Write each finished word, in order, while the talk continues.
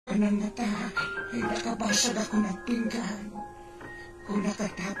Anang mata ay nakabasag ako ng pinggan. Kung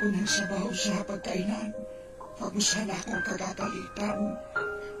nakatapon ng sabaw sa pagkainan, wag mo sana akong kagagalitan.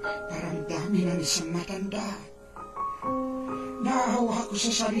 Parang dami ng isang matanda. Naawa ako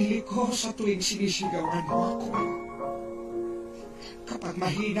sa sarili ko sa tuwing sinisigawan mo ako. Kapag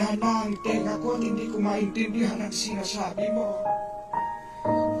mahina na ang tenga ko at hindi ko maintindihan ang sinasabi mo,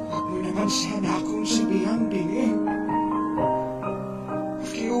 wag mo naman sana akong sabihang dingin.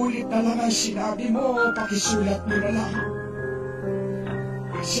 Pakiulit na lang ang sinabi mo, pakisulat mo na lang.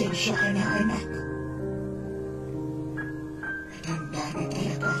 Pasensya ka na, anak. Matanda na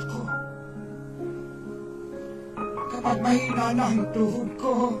talaga ako. Kapag mahina na ang tuhod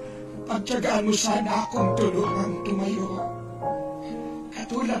ko, pagtyagaan mo sana akong tulungang tumayo.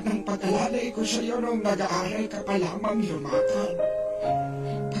 Katulad ng pag-alalay ko sa iyo nung nag-aaral ka pa lamang lumakan.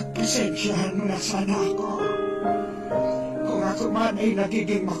 Pagpasensyahan mo na sana ako. Kung ako man ay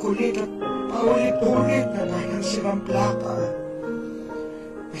nagiging makulit at paulit-ulit na parang silang plaka,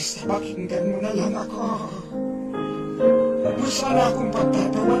 basta pakinggan mo na lang ako. Huwag mo sana akong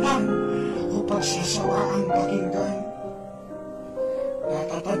pagtatawanan o pagsasawaang pakinggan.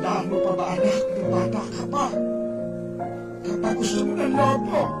 Natatandaan mo pa ba, anak, nung bata ka pa? Kapag gusto mo ng loob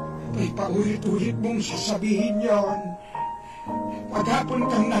mo, ay paulit-ulit mong sasabihin yon. Paghapon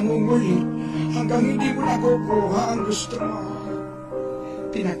kang nangungulit hanggang hindi mo nakukuha ang gusto mo.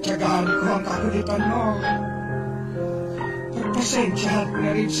 Pinagtyagaan ko ang kakulitan mo. Pagpasensyahan ko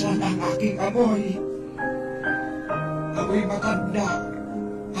na rin sana ang aking amoy. Amoy matanda,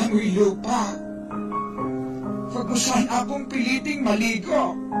 amoy lupa. Huwag mo sana akong piliting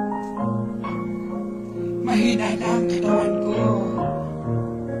maligo. Mahina na ang katawan ko.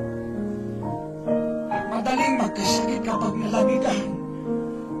 Madaling magkasakit kapag nalamigan.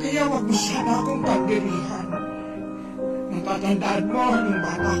 Kaya wag mo sana akong pandirihan. Natatandaan mo nung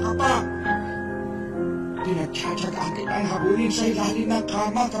bata ka pa. Pinagtsatsagaan kitang habulin sa ilalim ng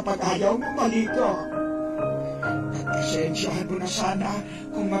kama kapag ayaw mo maligo. Pagpasensyahan mo na sana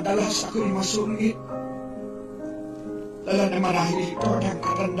kung madalas ako'y masungit. Dala na marahil ito ng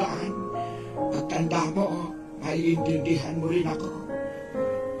katandaan. Pagtanda mo, maiintindihan mo rin ako.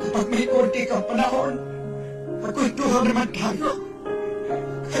 Kapag may konti kang panahon, magkwentuhan naman tayo.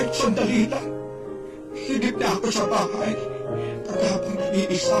 Kahit sandali lang, hinip na ako sa bahay. Pagkapong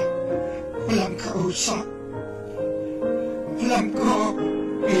nag-iisa, walang kausap. Alam ko,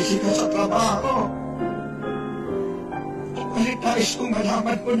 busy ka sa trabaho. Ngunit nais kong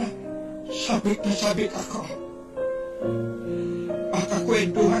malaman mo na sabik na sabik ako.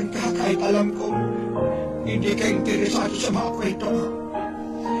 Makakwentuhan ka kahit alam kong hindi ka interesado sa mga kwento mo.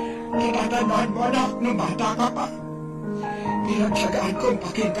 Natatandaan mo, anak, nung bata ka pa. Pinagtyagaan kong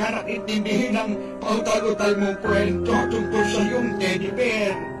pakinggan at intindihin ang pautal-utal mong kwento tungkol sa iyong teddy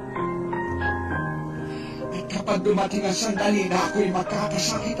bear. At kapag dumating ang sandali na ako'y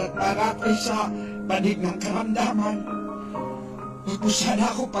magkakasakit at maratay sa banig ng karamdaman, huwag mo sana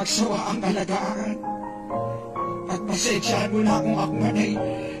ako pagsawa ang alagaan. Pagpasensyahan mo na kung ako man ay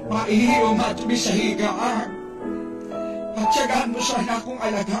maihiyong matumi sa higaan. Pagtyagaan mo sana akong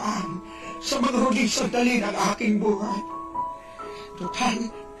alagaan sa mga huling sandali ng aking buhay. Total,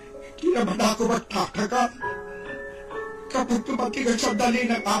 di naman ako magtatagal. Kapag dumating ang sandali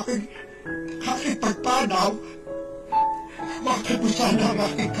ng aking pagpanaw, wakil mo sana ang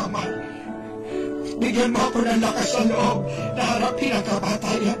aking kamay. Bigyan mo ako ng lakas sa loob na harapin ang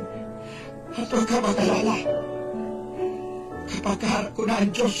kamatayan. At huwag ka mag-alala. Kapag harap ko na ang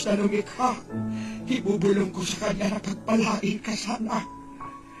Diyos na lumikha, ibubulong ko sa Kanya na pagpalain ka sana.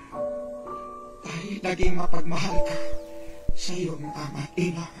 Dahil naging mapagmahal ka sa iyong ama at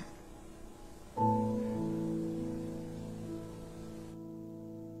ina.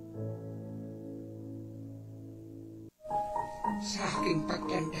 Sa aking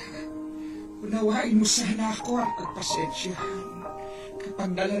pagtanda, unawain mo sana ako at pagpasensyahan.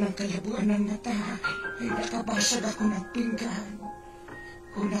 Kapag dala ng kalabuan ng mata, ay nakabasag ako ng pinggan.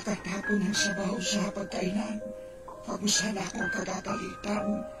 Kung nakatapon ng sabaw sa pagkainan, wag mo sana akong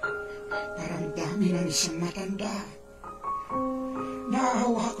kagagalitan. Parang dami ng isang matanda.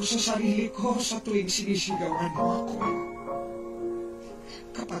 Naawa ako sa sarili ko sa tuwing sinisigawan mo ako.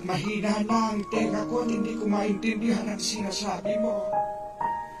 Kapag mahina na ang tenga ko at hindi ko maintindihan ang sinasabi mo,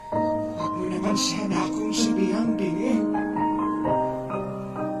 wag mo naman sana akong sabihang dingin.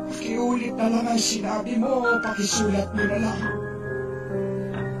 Pakiulit na lang ang sinabi mo, pakisulat mo na lang.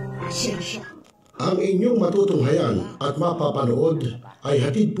 Pasensya. Ang inyong matutunghayan at mapapanood ay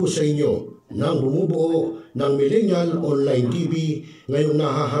hatid po sa inyo ng bumubuo ng Millennial Online TV ngayong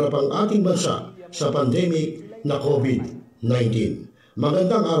nahaharap ang ating bansa sa pandemic na COVID-19.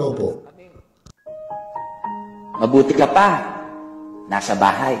 Magandang araw po. Mabuti ka pa. Nasa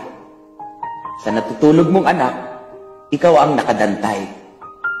bahay. Sa natutulog mong anak, ikaw ang nakadantay.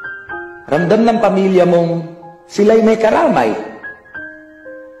 Ramdam ng pamilya mong sila'y may karamay.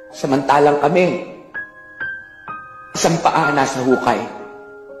 Samantalang kami, isang paa nasa hukay.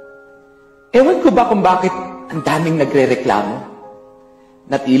 Ewan ko ba kung bakit ang daming nagre-reklamo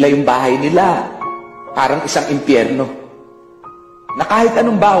na tila yung bahay nila parang isang impyerno, na kahit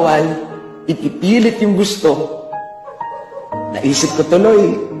anong bawal, ipipilit yung gusto. Naisip ko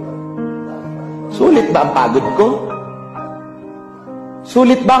tuloy, sulit ba ang pagod ko?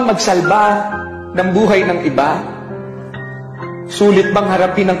 Sulit bang magsalba ng buhay ng iba? Sulit bang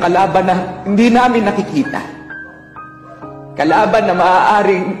harapin ang kalaban na hindi namin nakikita? Kalaban na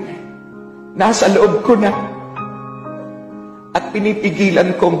maaaring nasa loob ko na at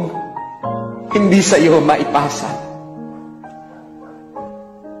pinipigilan kong hindi sa iyo maipasa.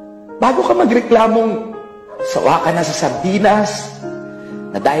 Bago ka magreklamong sawa ka na sa sardinas,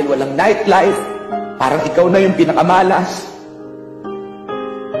 na dahil walang nightlife, parang ikaw na yung pinakamalas.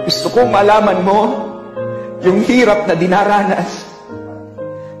 Gusto kong malaman mo yung hirap na dinaranas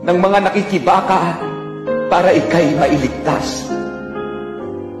ng mga nakikibaka para ikay mailigtas.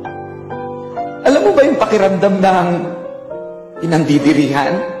 Alam mo ba yung pakiramdam ng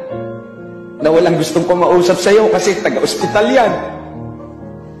pinandidirihan? Na walang gustong kumausap sa'yo kasi taga-ospital yan.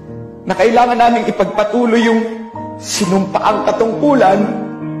 Na kailangan namin ipagpatuloy yung sinumpaang katungkulan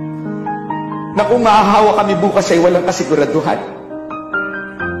na kung mahahawa kami bukas ay walang kasiguraduhan.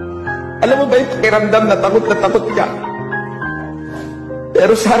 Alam mo ba yung pakiramdam na takot ka?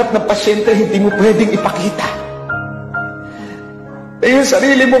 Pero sa harap ng pasyente, hindi mo pwedeng ipakita. Na yung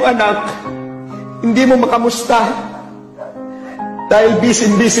sarili mong anak, hindi mo makamusta dahil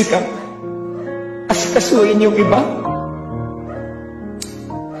busy-busy ka. Asikasuhin yung iba.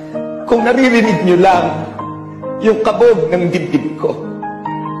 Kung naririnig nyo lang yung kabog ng dibdib ko,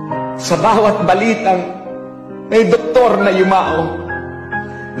 sa bawat balitang may doktor na yumao,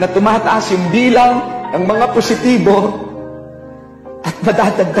 na tumataas yung bilang ng mga positibo at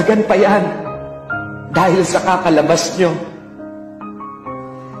madadagdagan pa yan dahil sa kakalabas nyo.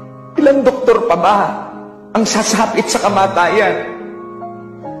 Ilang doktor pa ba ang sasapit sa kamatayan?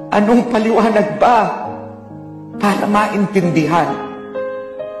 Anong paliwanag ba para maintindihan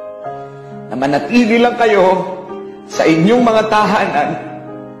na manatili lang kayo sa inyong mga tahanan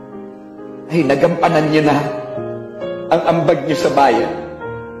ay nagampanan niyo na ang ambag niyo sa bayan?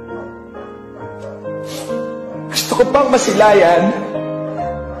 Gusto ko pang masilayan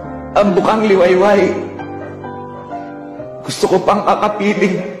ang bukang liwayway. Gusto ko pang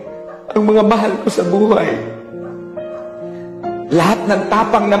akapiling ang mga mahal ko sa buhay. Lahat ng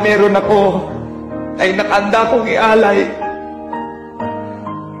tapang na meron ako ay nakanda kong ialay.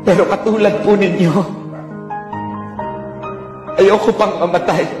 Pero katulad po ninyo, ayoko pang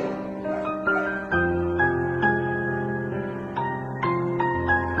mamatay.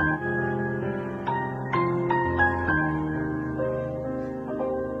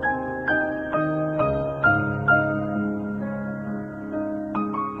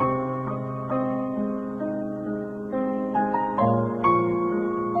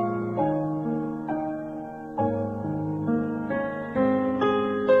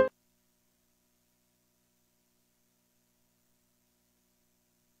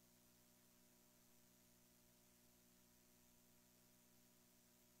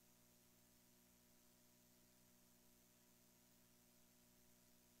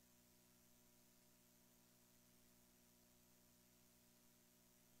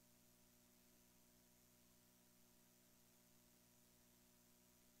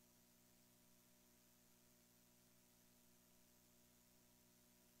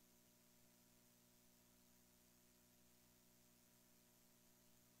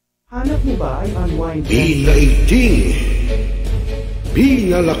 Hanap mo ba ay unwind? Binaigting,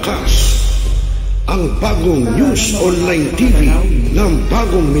 binalakas ang bagong news online TV ng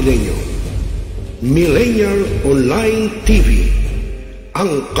bagong milenyo. Millennial Online TV,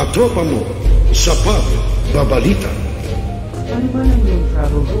 ang katropa mo sa pagbabalita. Ano ba ang iyong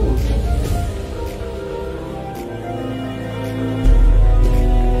travel goals?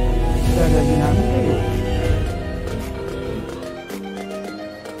 Dadali namin kayo.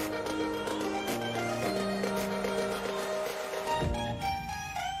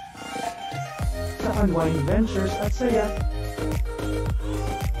 Sa Unwind Ventures at Saya.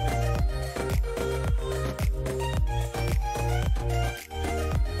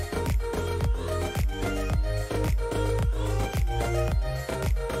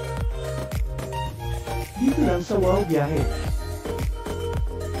 Dito lang sa Wow Biyahe.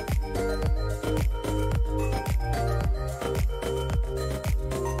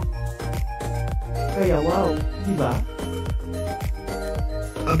 wow, di ba?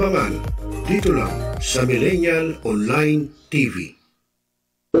 Abangan dito lang sa Millennial Online TV.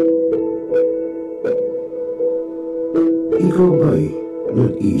 Ikaw ba'y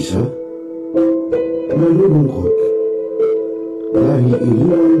nag-iisa? Nalulungkot dahil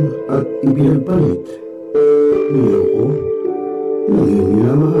iniwan at ipinagpalit niloko ng iyong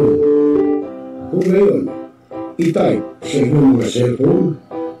minamahal. Kung ngayon, i-type sa inyong mga cellphone,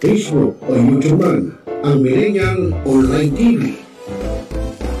 Facebook o YouTube man ang Millennial Online TV.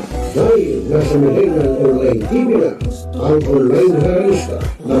 Dahil nasa Millennial Online TV na ang online realista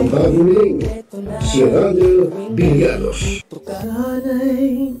ng bagong milenyo, si Radio Villanos.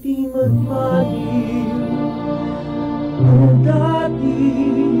 Sana'y di magmahil ang dati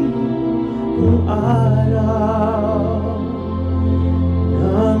kong araw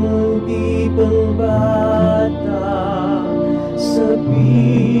nang di pang bata sa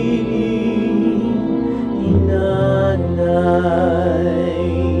piling ni nanay.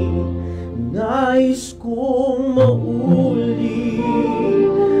 Nais kong mauli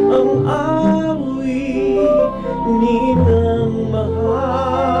ang awit ninang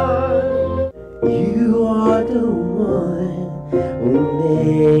mahal. You are the one who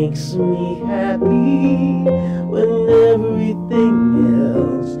makes me happy when everything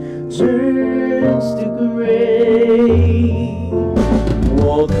else turns to gray.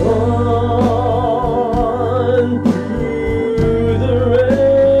 Walk on through the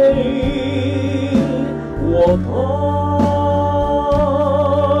rain. Walk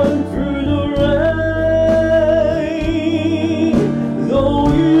on through the rain.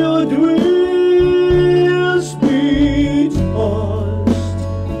 Though your dreams be tossed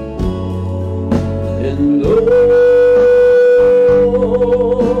and walk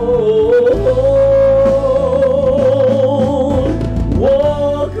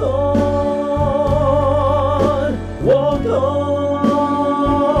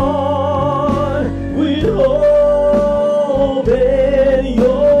on with hope in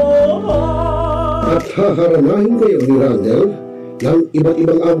your heart. At haharanahin kayo ni Randall ng iba't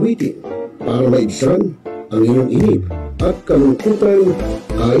ibang awitin para maibsan ang inyong inip at kalungkutan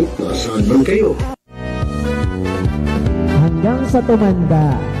kahit nasaan man kayo. Hanggang sa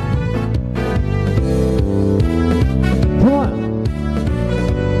tumanda. Come on.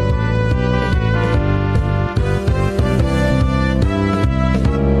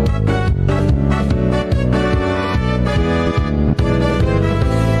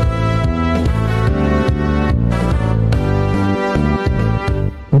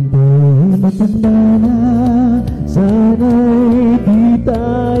 Matanda na, sana'y di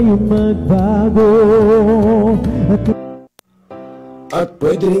tayo magbago. At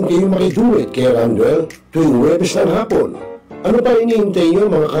pwede rin kayo makiduet kay Randall tuwing Huwebes ng hapon. Ano pa hinihintay nyo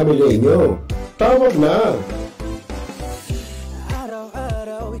mga kamilenyo? Tawag na!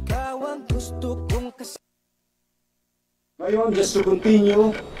 Araw-araw ikaw ang gusto kong Ngayon, just to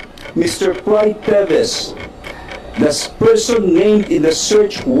continue, Mr. Clyde Teves, the person named in the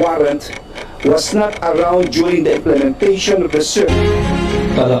search warrant was not around during the implementation of the search.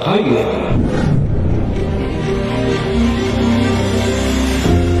 Talakayin.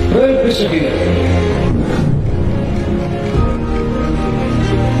 Teves Agila.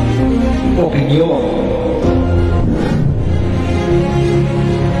 Opinion.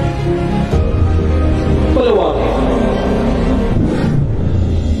 Palawakin.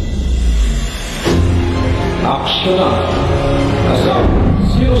 Aksyonan. Kasama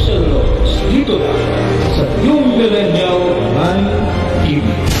Silos dito na sa yung Milenyo Online TV.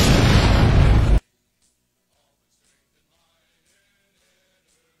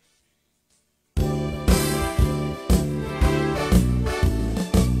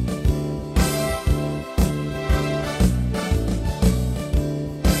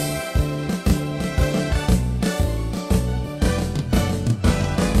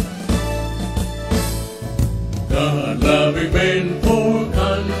 God loving men for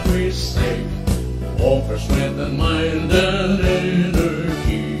country's sake, offers strength and mind and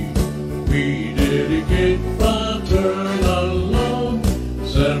energy. We dedicate fraternal love,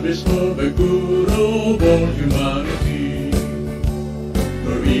 service for the good of all humanity.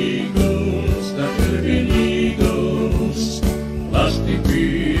 We're eagles, the Philippine eagles, lasting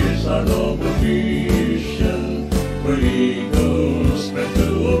peace, our noble mission. We're eagles, spread to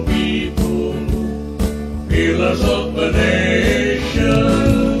all people, pillars of the nation.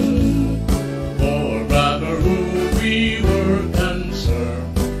 For brotherhood we work and serve,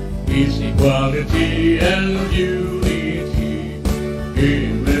 peace, equality, and unity.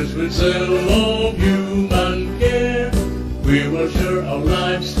 In this with zeal of human care, we will share our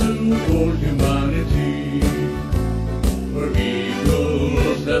lives to all humanity.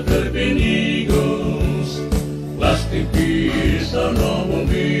 Christ our noble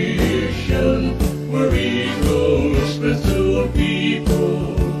mission, where eagles pursue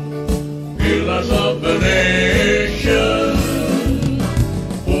people, pillars of the nation.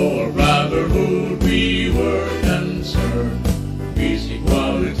 For brotherhood we work and serve, peace,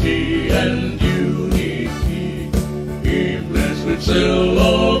 equality, and unity. Be blessed with zeal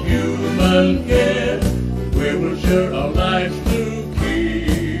of human care, we will share our lives to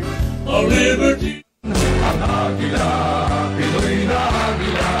keep our liberty. Ang Agila, Pinoy na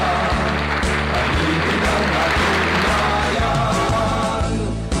Agila, alipin ang ating bayan.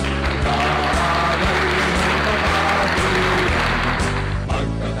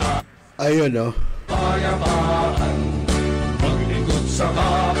 Ayun, no? Payapaan, maglingkod sa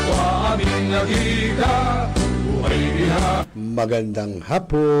kapwa aming nakita, buhay niya. Magandang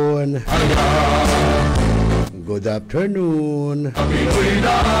hapon. Good afternoon. Pinoy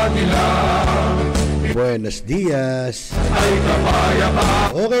na Agila, Buenos dias. ay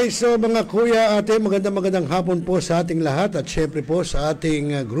kapayapaan. Okay, so mga kuya, ate, magandang hapon po sa ating lahat at syempre po sa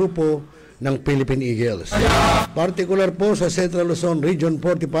ating grupo ng Philippine Eagles. Particular po sa Central Luzon Region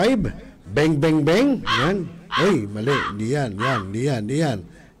 45. Bang, bang, bang. Yan. Ay, mali. Di yan.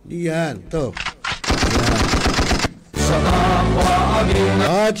 To. Yan.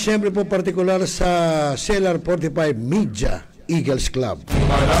 At syempre po partikular sa CLR 45 Media Eagles Club.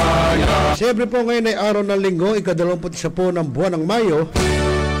 Siyempre po ngayon ay araw ng linggo, ika-21 po ng buwan ng Mayo.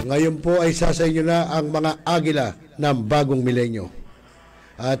 Ngayon po ay sasa inyo na ang mga Agila ng Bagong Milenyo.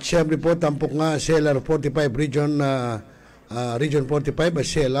 At siyempre po tampok nga CLR 45 Region 45 at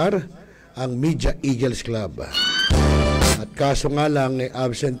CLR ang Media Eagles Club. At kaso nga lang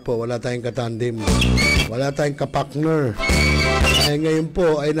absent po, wala tayong katandem, wala tayong kapartner. Ay ngayon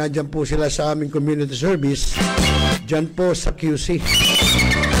po ay nandyan po sila sa aming community service dyan po sa QC.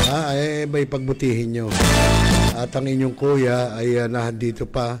 Ay may pagbutihin nyo. At ang inyong kuya ay nandito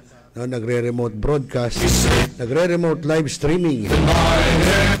pa, no, nagre-remote broadcast, nagre-remote live streaming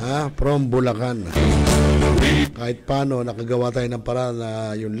from Bulacan. Kahit paano nakagawa tayo ng paraan na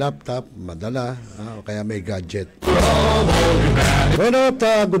yung laptop madala, o kaya may gadget. Bueno,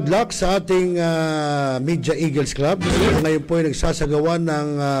 good luck sa ating Media Eagles Club. Ngayon po ay nagsasagawa ng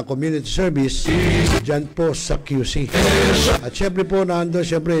community service dyan po sa QC. At syempre po nandun,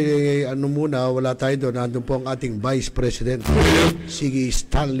 syempre wala tayo doon, nandun po ang ating Vice President si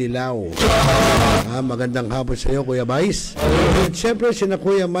Stanley Lau. Magandang hapon sa iyo, Kuya Vice. At syempre sina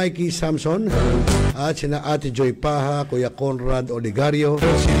Kuya Mikey Samson at sina Ate Joy Paha, Kuya Conrad Oligario,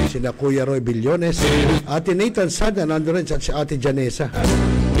 sina Kuya Roy Billones, Ate Nathan Sada nandun rin, at si Ate Janessa.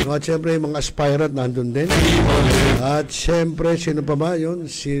 At siyempre mga aspirant nandun din. At siyempre sino pa ba yun?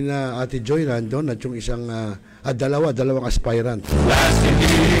 Sina Ate Joy nandun at yung isang dalawang aspirant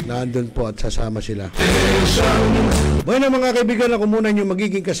nandun po at sasama sila. Bueno mga kaibigan, ako muna yung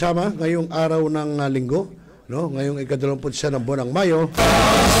magiging kasama ngayong araw ng linggo, no? Ngayong ika-21 ng buwan ng Mayo,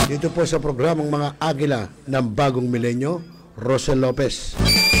 dito po sa programang mga Agila ng Bagong Milenyo, Rosel Lopez.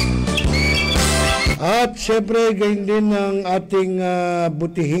 At syempre gayon din ng ating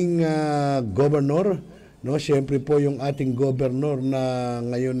butihing governor, no? Syempre po yung ating governor na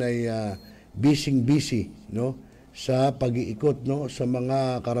ngayon ay busy, no, sa pag-iikot, no, sa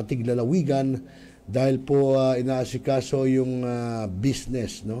mga karatig lalawigan dahil po inaasikaso yung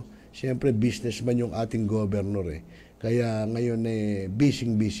business, no. Siyempre businessman yung ating governor kaya ngayon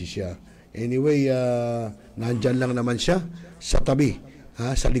busy siya. Anyway, nandyan lang naman siya sa tabi,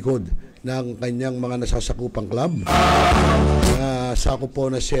 sa likod ng kanyang mga nasasakupang club. Sakop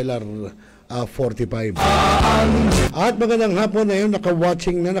po na CLR 45. At magandang hapon na yun,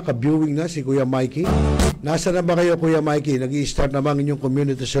 naka-watching na, naka-viewing na si Kuya Mikey. Nasa na ba kayo, Kuya Mikey? Nag-i-start naman inyong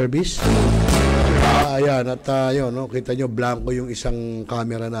community service? Ayan, at yun, no, kita nyo, blanco yung isang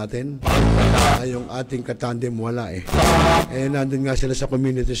camera natin. Yung ating katandem wala nandun nga sila sa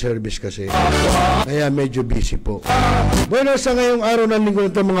community service kasi. Kaya medyo busy po. Bueno, sa ngayong araw ng linggo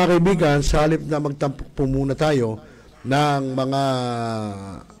nito mga kaibigan, sa halip na magtampok po muna tayo ng mga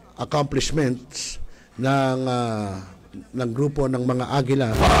accomplishments ng grupo ng mga Agila,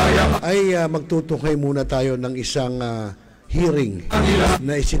 ay magtutukay muna tayo ng isang hearing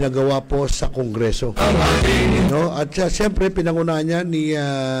na isinagawa po sa Kongreso, no? At siyempre pinangunahan niya ni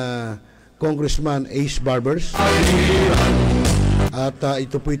Congressman Ace Barbers. At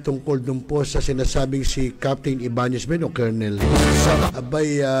ito po'y tungkol dun po sa sinasabing si Captain Ibanez o Colonel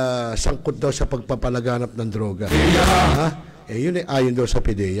abay sangkot daw sa pagpapalaganap ng droga. Yun ay ayon daw sa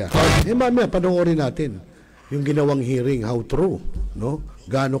PDEA. Mamaya panoorin natin yung ginawang hearing, how true, no?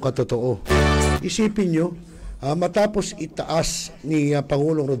 Gaano katotoo. Isipin nyo, matapos itaas ni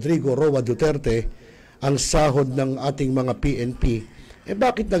Pangulong Rodrigo Roa Duterte ang sahod ng ating mga PNP,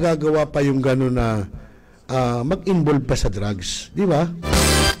 bakit nagagawa pa yung gano'n na mag-involve pa sa drugs? Di ba?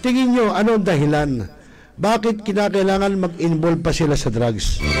 Tingin nyo, ano ang dahilan? Bakit kinakailangan mag-involve pa sila sa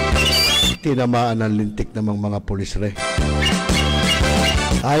drugs? Tinamaan ng lintik namang mga pulis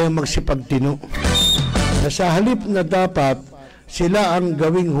ayaw magsipagtino. Sa halip na dapat sila ang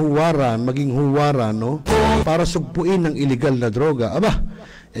gawing huwaran, maging huwaran, no? Para sugpuin ng illegal na droga.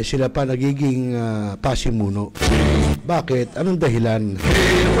 Sila pa nagiging pasimuno. Bakit? Anong dahilan?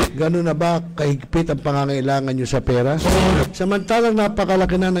 Gano'n na ba kahigpit ang pangangailangan nyo sa pera? Samantalang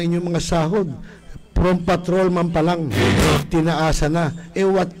napakalaki na ng inyong mga sahod. From patrolman pa lang, tinaasa na.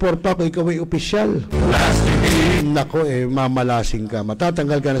 What for pa kung ikaw ay opisyal? Nako, mamalasing ka.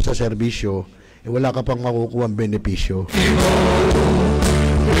 Matatanggal ka na sa serbisyo. Wala ka pang makukuha ang benepisyo.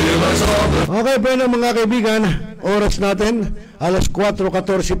 Okay, bueno mga kaibigan, oras natin, alas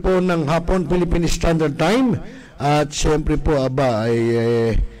 4:14 po ng hapon, Philippine Standard Time. At siyempre po,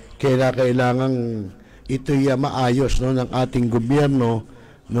 kailangan ito'y maayos, no, ng ating gobyerno,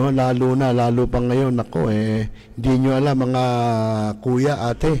 no, lalo pa ngayon. Nako, hindi nyo alam mga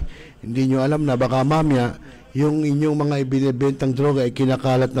kuya, ate, hindi nyo alam na baka mamaya yung inyong mga ibinibentang droga ay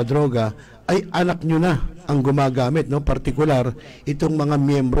kinakalat na droga ay anak nyo na ang gumagamit, no? Partikular itong mga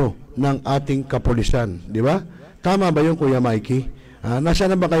miyembro ng ating kapulisan, di ba? Tama ba yung Kuya Mikey?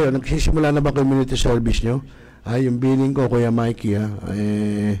 Nasaan na ba kayo? Nagsisimula na ba community service nyo? Yung billing ko, Kuya Mikey,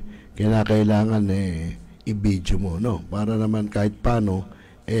 kailangan i-video mo, no? Para naman kahit paano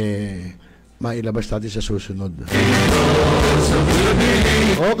mailabas natin sa susunod.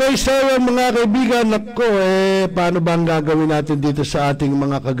 Okay, so mga kaibigan, nako, paano ba ang gagawin natin dito sa ating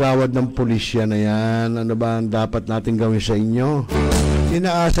mga kagawad ng pulisya na yan? Ano ba ang dapat natin gawin sa inyo?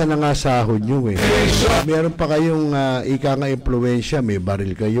 Tinaasa na nga sahod nyo Meron pa kayong ika nga impluensya, may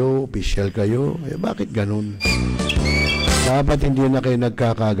baril kayo, official kayo, bakit ganun? Dapat hindi na kayo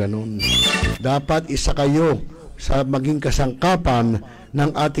nagkakaganon. Dapat isa kayo sa maging kasangkapan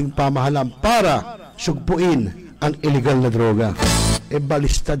ng ating pamahalaan para sugpuin ang illegal na droga.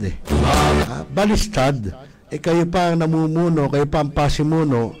 Balistad balistad. Kayo pa ang namumuno, kayo pa ang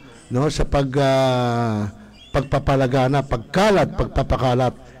pasimuno, no, sa pagpapalagana,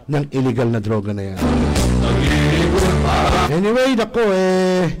 pagpapakalat ng illegal na droga na yan. Anyway, nako,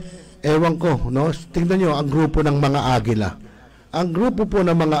 ewan ko, no, tingnan nyo ang grupo ng mga Agila. Ang grupo po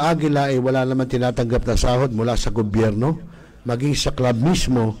ng mga Agila ay wala naman tinatanggap na sahod mula sa gobyerno, maging sa club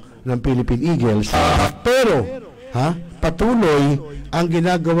mismo ng Philippine Eagles. Pero, patuloy ang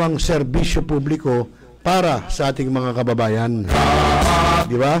ginagawang serbisyo publiko para sa ating mga kababayan.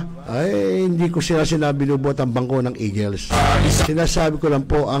 Di ba? Hindi ko sinabi lubot ang bangko ng Eagles. Sinasabi ko lang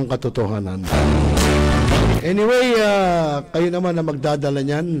po ang katotohanan. Anyway, kayo naman na magdadala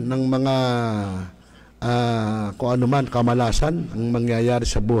niyan ng mga kung ano man kamalasan ang mangyayari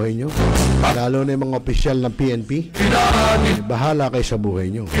sa buhay nyo, lalo na yung mga opisyal ng PNP, bahala kayo sa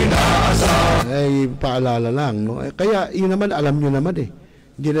buhay nyo. Paalala lang, no? Kaya yun naman, alam nyo naman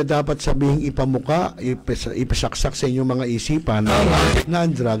hindi na dapat sabihin ipamuka, ipasaksak sa inyong mga isipan na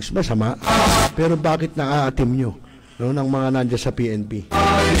ang drugs masama. Pero bakit naaatim nyo, no, ng mga nandiyan sa PNP?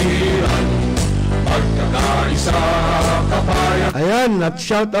 Ayan, at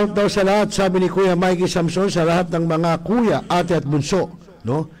shout out daw sa lahat, sabi ni Kuya Mikey Samson, sa lahat ng mga kuya, ate at bunso,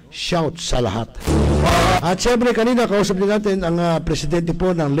 no? Shout sa lahat. At syempre kanina kausap din natin ang presidente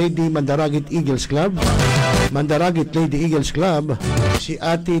po ng Lady Mandaragit Eagles Club, Mandaragit Lady Eagles Club, si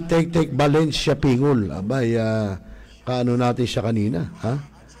Ate Tek Valencia Pingul. Kaano natin siya kanina,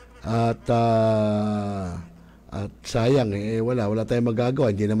 At sayang, wala tayong magagawa.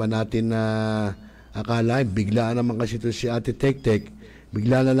 Hindi naman natin akala, biglaan naman kasi ito si Ate Tek,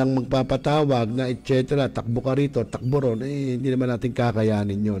 bigla na lang magpapatawag na etc. Takbo ka rito, takbo ron. Hindi naman natin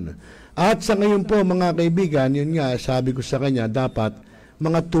kakayanin yun. At sa ngayon po mga kaibigan, yun nga, sabi ko sa kanya, dapat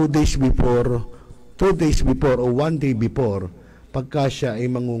mga 2 days before o 1 day before, pagka siya ay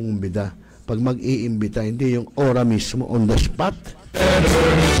mangungumbida, pag mag-iimbita, hindi yung ora mismo, on the spot.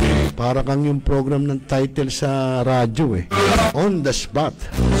 Para kang yung program ng title sa radyo on the spot.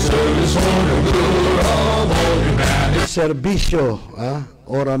 Serbisyo,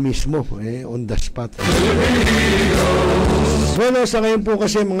 ora mismo, on the spot. Bueno, sa ngayon po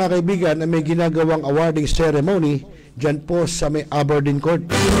kasi mga kaibigan, may ginagawang awarding ceremony dyan po sa may Aberdeen Court,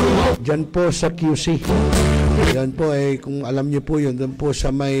 dyan po sa QC. Yan po kung alam niyo po yun, dyan po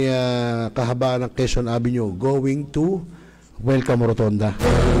sa may kahabaan ng Quezon Avenue going to Welcome Rotonda.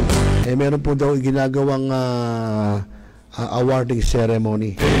 Meron po daw ginagawang awarding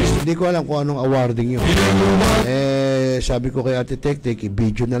ceremony. Hindi ko alam kung anong awarding yun. Sabi ko kay Ate Tek,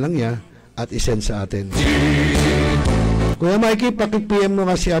 i-video na lang niya at isend sa atin. Kuya Mikey, paki-PM mo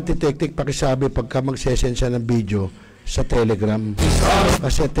nga si Ate Tektik, pakisabi pagka mag-sesend siya ng video sa Telegram.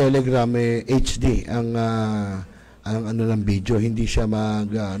 Kasi Telegram HD ang ano ng video, hindi siya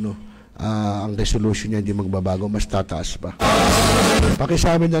ang resolution niya hindi magbabago, mas tataas pa.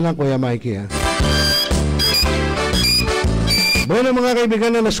 Pakisabi na lang Kuya Mikey, ha. Bueno mga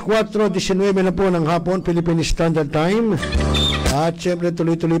kaibigan, alas 4:19 na po ng hapon, Philippine Standard Time. At syempre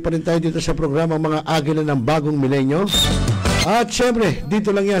tuloy-tuloy pa rin tayo dito sa programa mga Agila ng Bagong Milenyo. At syempre,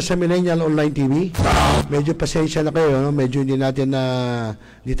 dito lang yan sa Millennial Online TV. Medyo pasensya na kayo, no? Medyo hindi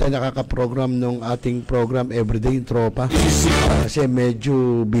tayo nakaka-program nung ating program Everyday yung Tropa. Kasi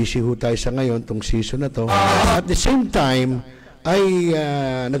medyo busy ho tayo sa ngayon, tong season na to. At the same time, ay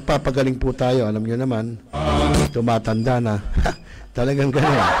nagpapagaling po tayo. Alam nyo naman, tumatanda na. Talagang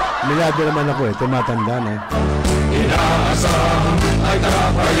gano'n. Milado naman ako tumatanda na.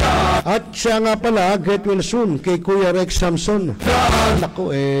 At siya nga pala, get well soon kay Kuya Rex Samson.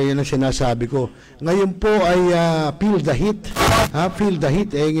 Naku, yan ang sinasabi ko. Ngayon po ay feel the heat. Feel the heat,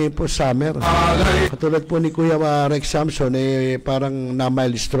 ngayon po summer. Katulad po ni Kuya Rex Samson, parang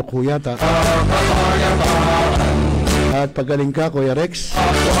na-mild stroke ho yata. At pagaling ka, Kuya Rex.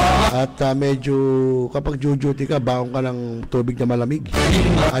 At medyo kapag duty ka, baon ka ng tubig na malamig.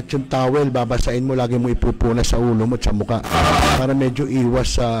 At yung towel, babasain mo, lagi mo ipupuna sa ulo mo at sa muka para medyo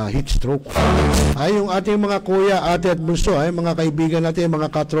iwas sa heat stroke. Yung ating mga kuya, ate at bunso, mga kaibigan natin,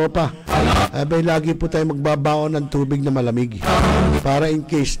 mga katropa, lagi po tayo magbabaon ng tubig na malamig para in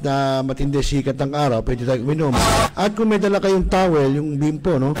case na matindi sikat ng araw, pwede tayo uminom. At kung may dala kayong towel, yung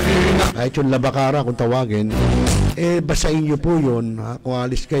bimpo, no? Kahit yung labakara kung tawagin, basahin nyo po yun, kung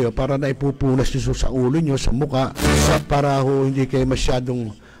alis kayo, para na ipupunas nyo sa ulo nyo, sa muka, para hindi kayo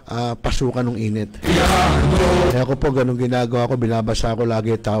masyadong pasukan ng init. Kaya ako po, ganun ginagawa ko, binabasa ko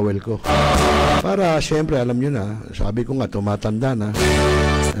lagi towel ko. Para, syempre, alam nyo na, sabi ko nga, tumatanda na.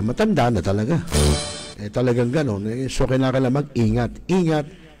 Matanda na talaga. Talagang ganun. So, kailangan mag-ingat.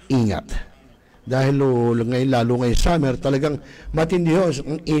 Ingat. Dahil lalo ngayon summer, talagang matindi ho,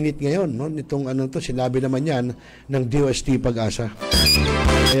 ang init ngayon, no? Nitong sinabi naman yan ng DOST Pag-asa.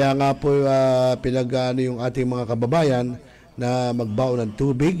 Kaya nga po yung ating mga kababayan na magbaon ng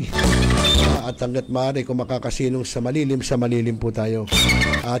tubig at hanggat maaari kung makakasinong sa malilim po tayo.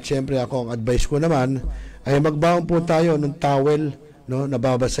 At syempre ako, ang advice ko naman ay magbaon po tayo ng towel, no,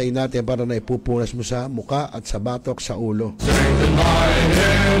 nababasahin natin para na ipupunas mo sa muka at sa batok, sa ulo.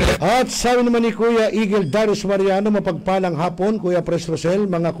 At sabi naman ni Kuya Eagle Darius Mariano, mapagpalang hapon, Kuya Pres Rosel,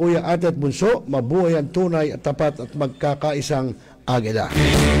 mga kuya ate at bunso, mabuhay ang tunay at tapat at magkakaisang Agila.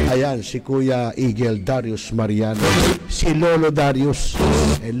 Ayan, si Kuya Eagle Darius Mariano. Si Lolo Darius,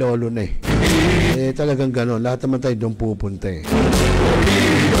 lolo na talagang gano'n. Lahat naman tayo doon pupunta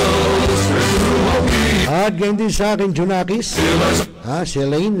At ganyan din sa akin, Junakis. Si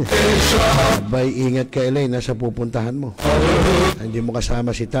Elaine. Abay, ingat ka, Elaine, sa pupuntahan mo. Hindi mo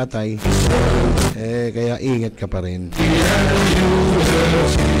kasama si tatay. Kaya ingat ka pa rin.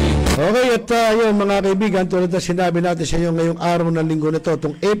 Okay, at yun mga kaibigan, tulad na sinabi natin sa inyo ngayong araw ng linggo na to,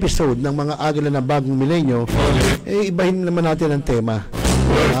 itong episode ng mga Agila ng Bagong Milenyo, ibahin naman natin ang tema.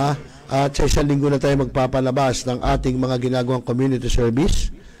 At sa isang linggo na tayo magpapalabas ng ating mga ginagawang community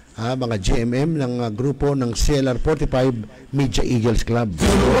service, mga GMM ng grupo ng CLR 45 Media Eagles Club.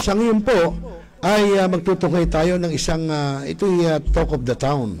 Sa ngayon po ay magtutunghay tayo ng isang ito'y talk of the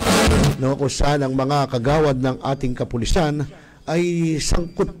town, no, kung saan ang mga kagawad ng ating kapulisan ay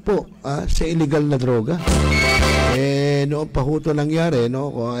sangkot po sa illegal na droga. Noong pa ho ito nangyari,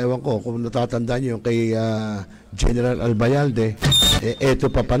 no, ewan ko kung natatandaan nyo yung kay General Albayalde, eto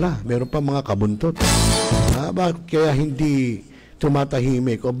pa pala, meron pa mga kabuntot. Bakit kaya hindi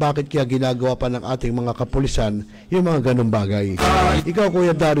tumatahimik o bakit kaya ginagawa pa ng ating mga kapulisan yung mga ganung bagay? Ikaw,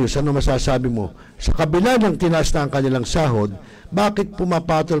 Kuya Darius, ano masasabi mo? Sa kabila ng tinaas na ang kanilang sahod, bakit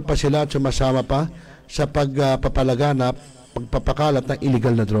pumapatol pa sila at sumasama pa sa pagpapalaganap, pagpapakalat ng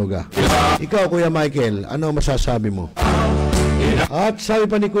illegal na droga? Ikaw, Kuya Michael, ano masasabi mo? At sabi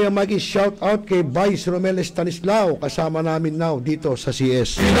pa ni Kuya Mikey, shout out kay Vice Romel Stanislao, kasama namin now dito sa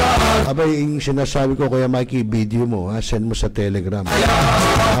CS. Abay, yung sinasabi ko, Kuya Mikey, video mo, send mo sa Telegram.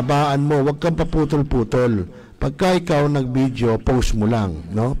 Habaan mo, wag kang paputol-putol. Pagka ikaw nag-video, post mo lang,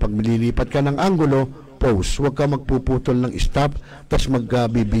 no? Pag malilipat ka ng angulo, post. Huwag ka magpuputol ng stop tapos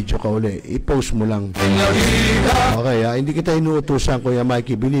mag-video ka uli. I-post mo lang. Okay, hindi kita inuutusan, Kuya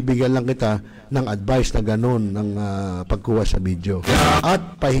Mikey. Binibigyan lang kita ng advice na ganun ng pagkuha sa video.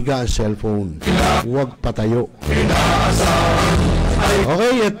 At pahiga ang cellphone. Huwag patayo.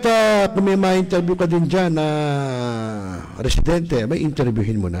 Okay, at kung may ma-interview ka din dyan na residente, may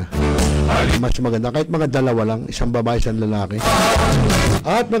interviewin mo na. Mas maganda, kahit mga dalawa lang, isang babae, isang lalaki.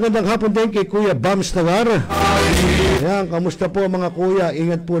 At magandang hapon din kay Kuya Bams Nagar. Ayan, kamusta po mga kuya?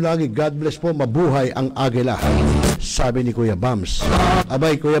 Ingat po lagi, God bless po, mabuhay ang Agila. Sabi ni Kuya Bams.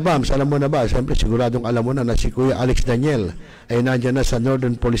 Abay, Kuya Bams, alam mo na ba? Siyempre, siguradong alam mo na si Kuya Alex Daniel ay nandiyan na sa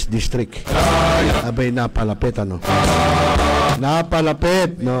Northern Police District. Abay, napalapit, ano?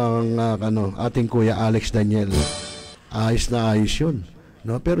 Napalapit ng ating Kuya Alex Daniel. Ayos na ayos yun.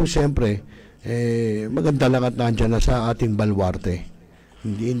 No? Pero siyempre, maganda lang at nandiyan na sa ating baluarte.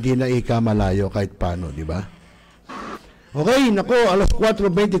 Hindi na ikamalayo kahit paano, di ba? Okay, nako, alas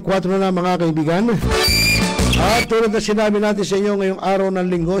 4:24 na mga kaibigan. At tulad na sinabi natin sa inyo ngayong araw ng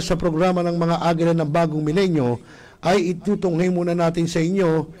linggo sa programa ng mga Agila ng Bagong Milenyo, ay itutunghay muna natin sa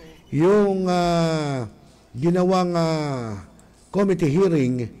inyo yung ginawang committee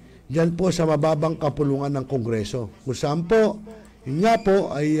hearing dyan po sa mababang kapulungan ng Kongreso. Kung saan po, yun nga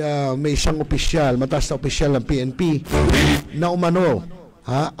po ay may isang opisyal, mataas na opisyal ng PNP na umano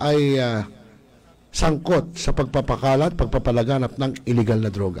ay sangkot sa pagpapakalat, pagpapalaganap ng illegal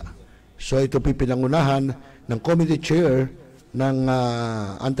na droga. So ito po pinangunahan ng committee chair ng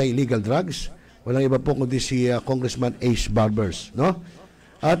anti-illegal drugs. Walang iba po kundi si Congressman Ace Barbers, no?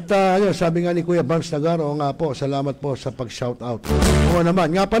 At sabi nga ni Kuya Bams Nagaro, nga po, salamat po sa pag-shoutout. Oo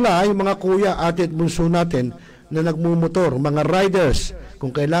naman, nga pala, yung mga kuya, ate at bunso natin na nagmumotor, mga riders,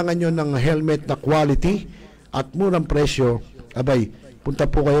 kung kailangan nyo ng helmet na quality at murang presyo, abay, punta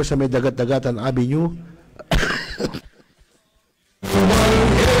po kayo sa may Dagat-Dagatan Avenue.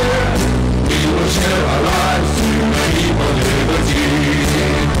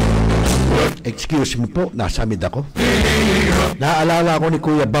 Excuse me po, nasa mid ako. Naalala ko ni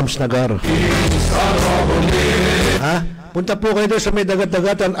Kuya Bams Nagar. Punta po kayo doon sa may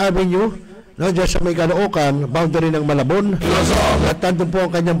Dagat-Dagatan Avenue, no, dyan sa may Caloocan, boundary ng Malabon. At nandun po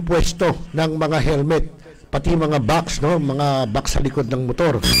ang kanyang pwesto ng mga helmet, pati mga box, no, mga box sa likod ng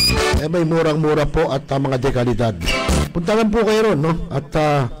motor. May murang-mura po at mga dekalidad. Punta lang po kayo ron, no? At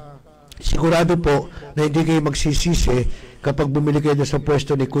sigurado po na hindi kayo magsisisi kapag bumili kayo sa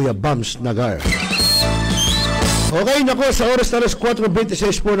pwesto ni Kuya Bams Nagar. Okay, nako, sa oras na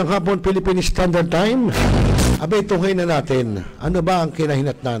 4:26 po ng hapon, Philippine Standard Time. Abay, tunghay na natin, ano ba ang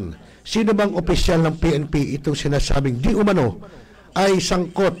kinahinatnan? Sino bang opisyal ng PNP itong sinasabing di umano ay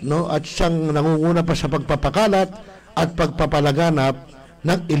sangkot, no, at siyang nangunguna pa sa pagpapakalat at pagpapalaganap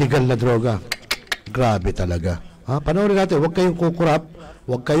ng illegal na droga? Grabe talaga. Panoorin natin, huwag kayong kukurap,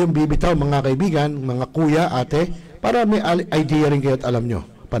 huwag kayong bibitaw mga kaibigan, mga kuya, ate, para may idea rin kayo at alam nyo.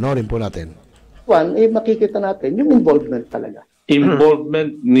 Panoorin po natin. Makikita natin yung involvement talaga.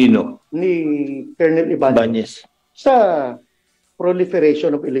 Involvement nino? Ni Colonel Ibanez sa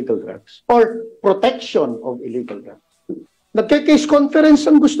proliferation of illegal drugs or protection of illegal drugs. Nagka-case conference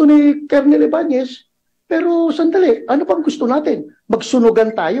ang gusto ni Colonel Ibanez, pero sandali, ano pang gusto natin?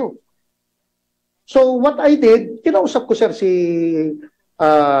 Magsunugan tayo. So what I did, kinausap ko sir si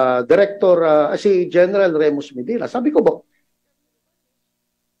si General Remus Medina. Sabi ko ba,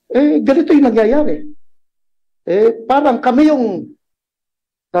 ganito yung nangyayari. Parang kami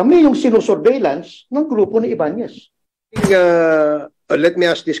yung sinusurveillance ng grupo ni Ibanez. Let me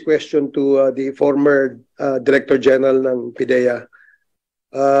ask this question to the former Director General ng PIDEA.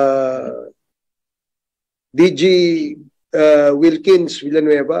 DG Wilkins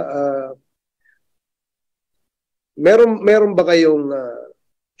Villanueva, meron ba kayong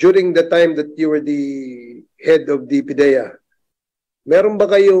during the time that you were the head of the PIDEA, meron ba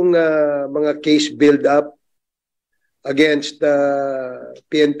kayong mga case build-up against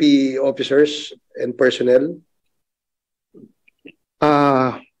PNP officers and personnel?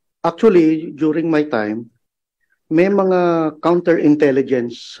 Actually, during my time, may mga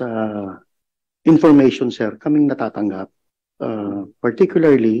counterintelligence information, sir, kaming natatanggap.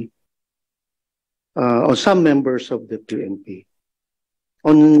 Particularly on some members of the PNP.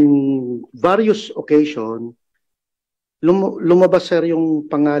 On various occasions, lumabas sir yung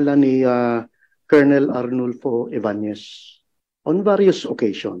pangalan ni Colonel Arnulfo Ibanez. On various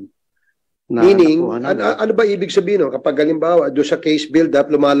occasions. Meaning, ano ba ibig sabihin? Kapag halimbawa, doon sa case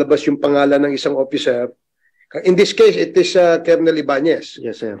build-up, lumalabas yung pangalan ng isang officer. In this case, it is Colonel Ibanez.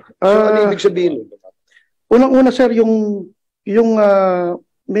 Yes, sir. So, ano ibig sabihin? Unang-una, sir, yung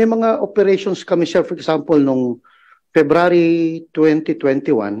may mga operations kami, sir, for example, nung February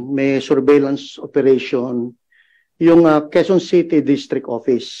 2021, may surveillance operation yung Quezon City District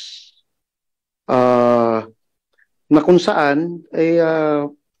Office na kung saan ay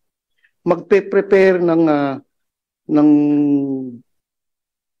magpe-prepare ng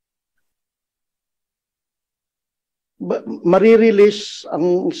marirelease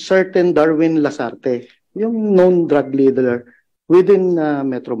ang certain Darwin Lasarte, yung known drug leader within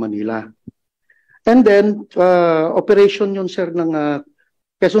Metro Manila. And then, operation yun, sir, ng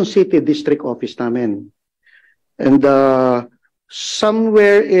Quezon City District Office namin. And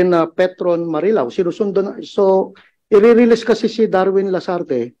somewhere in Petron, Marilao, sinusundan. So, i-release kasi si Darwin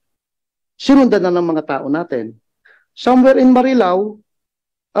Lasarte, sinundan na ng mga tao natin. Somewhere in Marilao,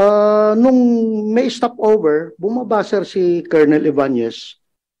 nung may stopover, bumaba, sir, si Colonel Ibanez,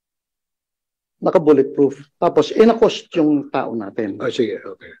 naka-bulletproof. Tapos, inakost yung tao natin. Oh, sige,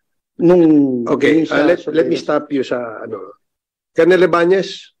 okay. Okay, let me stop you sa ano. Colonel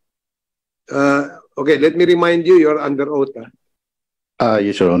Ibanez, okay, let me remind you, you're under oath.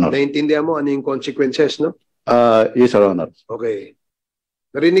 Yes, Your Honor. Naintindihan mo ano yung consequences, no? Yes, Your Honor. Okay.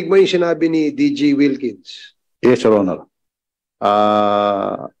 Narinig mo yung sinabi ni DG Wilkins? Yes, Your Honor.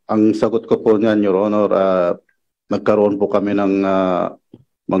 Ang sagot ko po niyan, Your Honor, nagkaroon po kami ng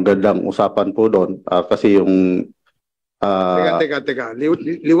magandang usapan po doon kasi yung Teka.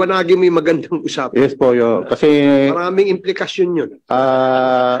 Liwanagin mo yung magandang usapan. Yes po, kasi maraming implikasyon yun.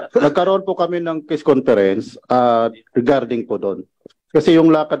 Nagkaroon po kami ng case conference regarding po doon. Kasi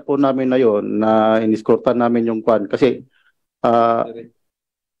yung lakad po namin na yun, na iniskortan namin yung kwan, kasi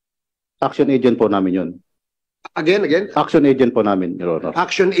action agent po namin yun. Again? Action agent po namin, Your Honor.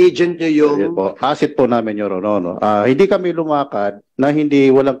 Action agent nyo yung... Yes po, asset po namin, Your Honor. Hindi kami lumakad na hindi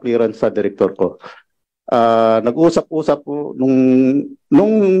walang clearance sa director ko. Nag-usap-usap po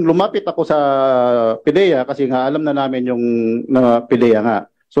nung lumapit ako sa PDEA kasi nga alam na namin yung PDEA nga.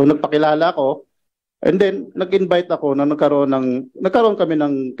 So nagpakilala ako and then nag-invite ako na nagkaroon kami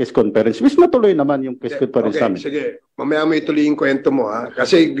ng case conference. Mas natuloy naman yung case conference namin. Sige. Mamaya mo ituloy yung kwento mo ha.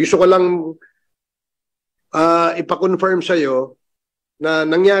 Kasi gusto ko lang ipa-confirm sa'yo na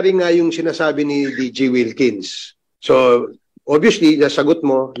nangyari nga yung sinasabi ni DG Wilkins. So obviously, nasagot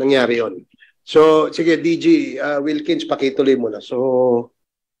mo, nangyari yon. So, sige, DG Wilkins, pakituloy mo na. So,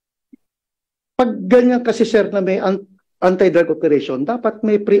 pag ganyan kasi, sir, na may anti-drug operation, dapat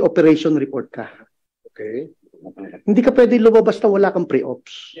may pre-operation report ka. Okay. Hindi ka pwede lumabas na wala kang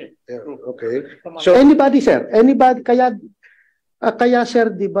pre-ops. Yeah, okay. So, anybody, sir, kaya,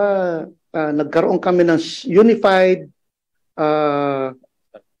 sir, di ba, nagkaroon kami ng unified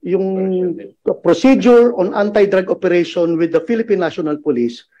yung procedure on anti-drug operation with the Philippine National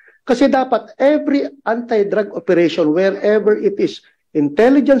Police. Kasi dapat every anti-drug operation, wherever it is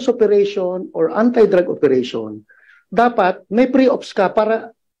intelligence operation or anti-drug operation, dapat may pre-ops ka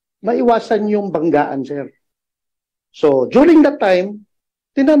para maiwasan yung banggaan, sir. So, during that time,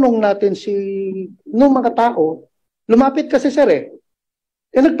 tinanong natin nung mga tao, lumapit kasi, sir,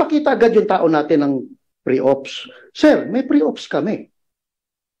 nagpakita agad yung tao natin ng pre-ops. Sir, may pre-ops kami.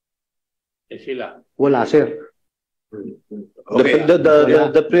 Sila? Wala, sir. Okay.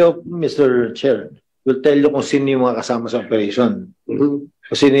 The pre-op, Mr. Chair, will tell you kung sino yung mga kasama sa operation. Kung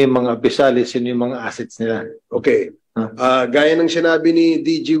sino yung mga opisali, sino yung mga assets nila. Okay. Gaya ng sinabi ni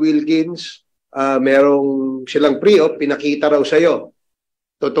DG Wilkins, merong silang pre-op, pinakita raw sa'yo.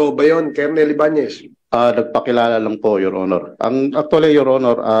 Totoo ba yun, Colonel Ibanez? Nagpakilala lang po, Your Honor. Actually, Your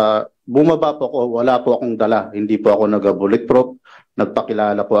Honor, bumaba po ako, wala po akong dala. Hindi po ako nag-bulletproof.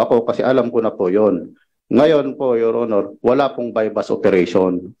 Nagpakilala po ako kasi alam ko na po yon. Ngayon po, Your Honor, wala pong bypass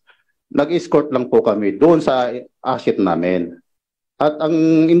operation. Nag-escort lang po kami doon sa asset namin. At ang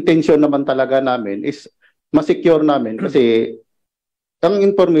intention naman talaga namin is masecure namin kasi ang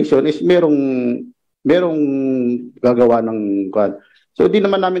information is merong gagawa ng kwan. So di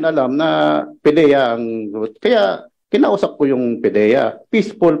naman namin alam na PDEA ang kaya kinausap ko yung PDEA.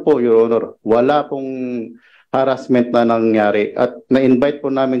 Peaceful po, Your Honor. Wala pong harassment na nangyari at na-invite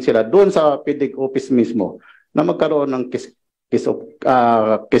po namin sila doon sa PDEA office mismo na magkaroon ng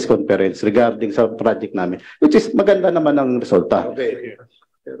case conference regarding sa project namin, which is maganda naman ang resulta. Okay.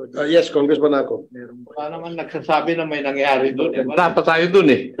 Yes, Congressman ako. Wala naman nagsasabi na may nangyari doon. Wala pa tayo doon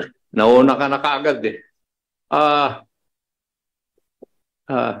eh. Nauna ka na kaagad eh.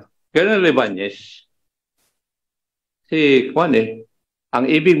 Colonel Ibanez, si Juan ang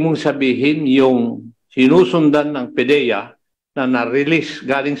ibig mong sabihin yung sinusundan ng PDEA na na-release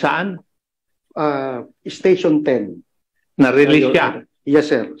galing saan? Station 10. Na-release siya?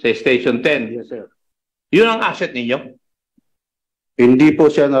 Yes, sir. Sa Station 10? Yes, sir. Yun ang asset ninyo? Hindi po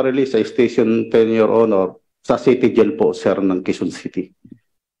siya na-release sa Station 10, Your Honor, sa City Jail po, sir, ng Quezon City.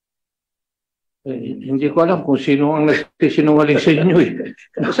 Hindi ko alam kung sino ang nagsisinungaling sa inyo eh.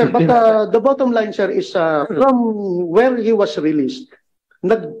 Sir, but the bottom line, sir, is from where he was released,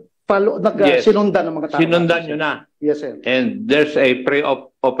 sinundan ng mga tao. Sinundan nyo na? Yes, sir. And there's a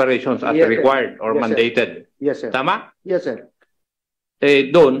pre-op operations as Yes, required or yes, mandated? Yes, sir. Tama? Yes, sir.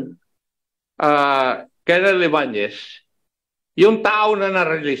 Doon, Colonel Ibanez, yung tao na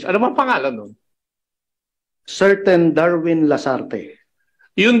na-release, ano bang pangalan nun? Certain Darwin Lasarte.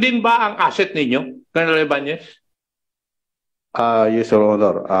 Yun din ba ang asset ninyo, Colonel Ibanez? Yes, Your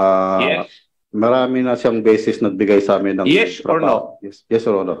Honor. Yes. Marami na siyang basis nagbigay sa amin ng Yes or no? Yes,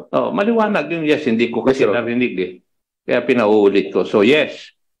 Your Honor. Oh, maliwanag yung yes, hindi ko kasi Yes, Your Honor. narinig eh. Kaya pinauulit ko. So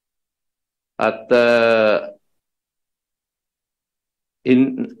yes. At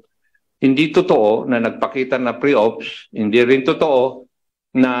hindi totoo na nagpakita na pre-ops, hindi rin totoo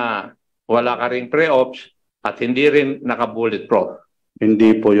na wala ka rin pre-ops at hindi rin naka-bulletproof.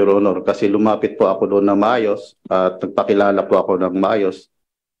 Hindi po, Your Honor, kasi lumapit po ako doon na maayos at nagpakilala po ako ng maayos.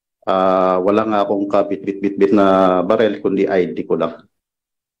 Wala nga akong kabit-bit-bit na barel, kundi ID ko lang.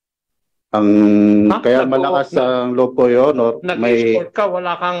 Kaya malakas ang loob ko, Your Honor. Nag-escort ka,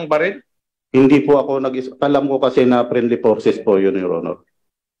 wala kang baril? Hindi po ako alam ko kasi na friendly forces po yun, Your Honor.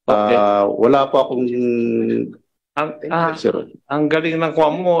 Okay. Wala po akong... Ang galing ng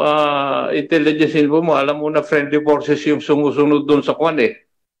kuha mo, intelligence info mo, alam mo na friendly forces yung sumusunod doon sa kuwan eh,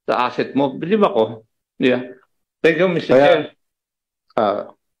 sa asset mo. Believe ako. Yeah. Thank you, Mr. Chair.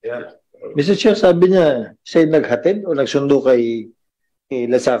 Mr. Chair, sabi niya, siya naghatid o nagsundo kay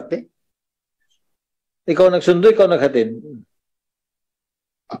Lasarte? Ikaw nagsundo, ikaw naghatid?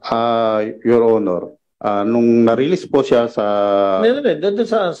 Your Honor, nung na-release po siya sa... Doon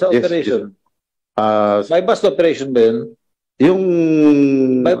sa operation. Yes. By bus operation ba yun? Yung...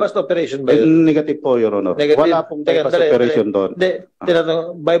 By bus operation ba yun? Negative po, Your Honor. Negative. Wala pong by bus operation doon.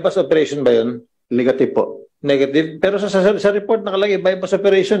 By bus operation ba yun? Negative po. Negative. Pero sa report nakalagay by bus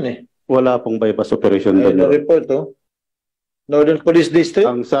operation eh. Wala pong by bus operation doon. Ay, report oh. Northern Police District?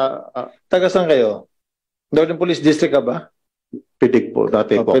 Taga saan kayo? Northern Police District ka ba? Pidig po.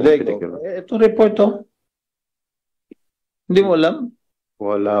 Dati po. Pidig. Ito report oh. Hindi mo alam?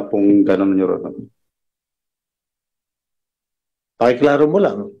 Wala pong ganun, Your Honor. Pakiklaro mo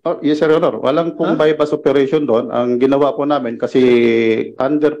lang. Yes, Sir, Your Honor. Walang pong bypass operation doon. Ang ginawa po namin, kasi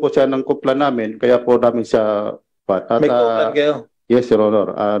under po siya ng kuplan namin, kaya po namin siya... May kuplan kayo? Yes, Your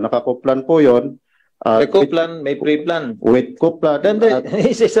Honor. Nakakuplan po yun. May kuplan, may pre-plan. With kuplan.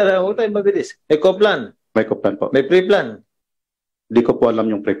 Isa-isa huwag tayo mabilis. May kuplan. May kuplan po. May pre-plan. Di ko po alam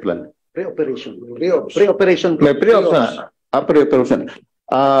yung pre-plan. Pre-operation. Pre-operation. May pre-ops na. Pre-operation.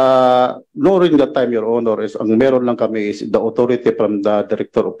 During that time, Your Honor, ang meron lang kami is the authority from the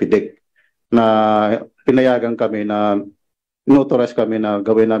Director of PDEC na pinayagan kami na inauthorize kami na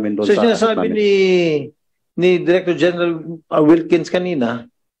gawin namin doon sa sinasabi ni Director General Wilkins kanina,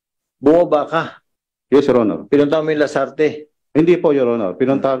 bumaba ka. Yes, Your Honor. Pinuntahan mo yung Lasarte. Hindi po, Your Honor.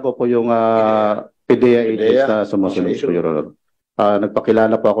 Pinuntahan ko po yung PDEA agents na sumusunod po, Your Honor.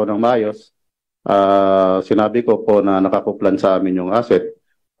 Nagpakilala po ako ng maayos. Sinabi ko po na nakakuplan sa amin yung asset.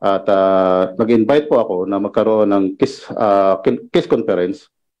 At nag-invite po ako na magkaroon ng case conference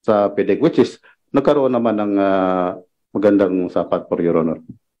sa PDEC, which is nagkaroon naman ng magandang usapan for Your Honor.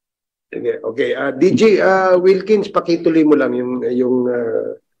 Okay. DJ Wilkins, pakituloy mo lang yung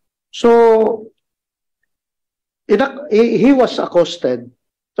So, he was accosted.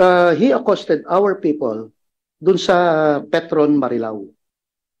 He accosted our people dun sa Petron Marilao.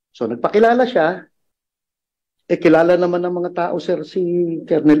 So, nagpakilala siya. Kilala naman ng mga tao, sir, si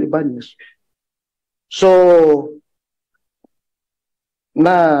Colonel Ibanez. So,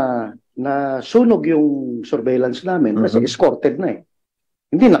 sunog yung surveillance namin kasi escorted na eh.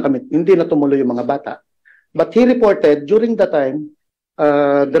 Hindi na tumuloy yung mga bata. But he reported during the time,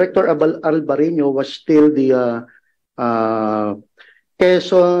 Director Albarino was still the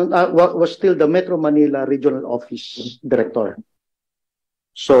was still the Metro Manila Regional Office Director.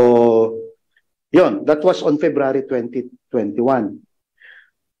 So, yon, that was on February 2021.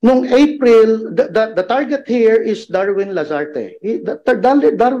 Noong April, the target here is Darwin Lasarte.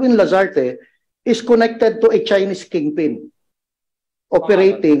 Darwin Lasarte is connected to a Chinese kingpin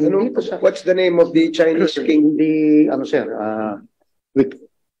operating. What's the name of the Chinese king?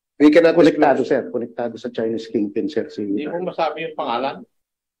 We cannot konektado, sir. Konektado sa Chinese kingpin, sir. Hindi mo masabi yung pangalan?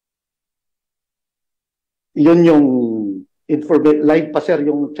 Yun yung live pa, sir,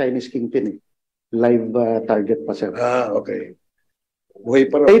 yung Chinese kingpin eh. Live target pa, sir. Okay. Buhay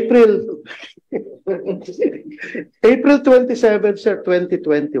pa April 27, sir,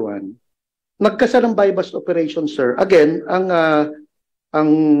 2021. Nagkasa ng bypass operation, sir. Again, ang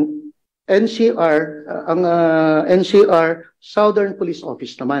NCR Southern Police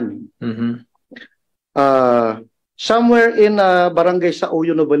Office naman. Somewhere in Barangay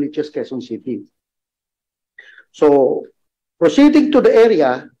Sauyo, Novaliches, Quezon City. So, proceeding to the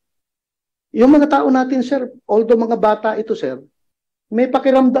area, Yung mga tao natin, sir, although mga bata ito, sir, may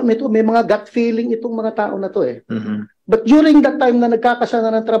pakiramdam ito, may mga gut feeling itong mga tao na to eh. But during that time na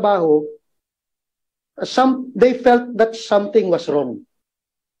nagkakasana ng trabaho, they felt that something was wrong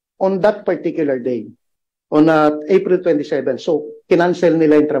on that particular day, on April 27. So, kinancel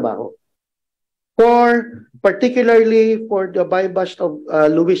nila yung trabaho. Particularly for the bypass of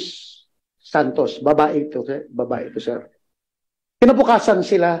Luis Santos, babae ito, sir. Kinabukasan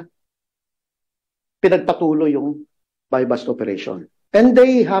sila, pinagpatuloy yung bypass operation. And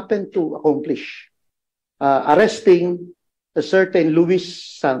they happened to accomplish arresting a certain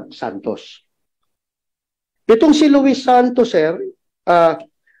Luis Santos. Itong si Luis Santos, sir,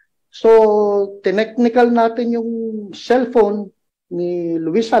 so tinechnical natin yung cellphone ni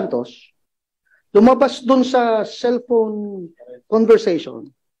Luis Santos. Lumabas dun sa cellphone conversation.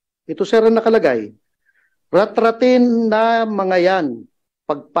 Ito, sir, ang nakalagay. Ratratin na mga yan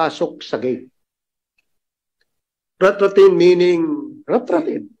pagpasok sa gate. Ratratin meaning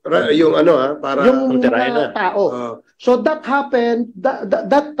Ratratin. Yung ano para yung tao. So that happened,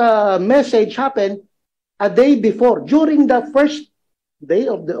 that message happened a day before, during the first day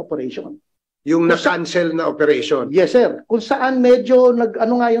of the operation. Yung na-cancel na operation. Yes, sir. Kung saan medyo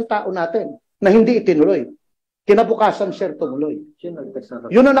ano nga yung tao natin na hindi itinuloy. Kinabukasan, sir, tumuloy.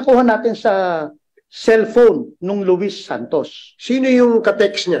 Yun ang nakuha natin sa cellphone nung Luis Santos. Sino yung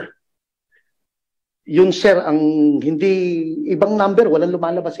ka-text niya? Yun, sir, ang hindi ibang number, walang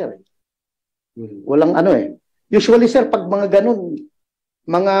lumalabas, sir. Walang ano eh. Usually, sir, pag mga ganun,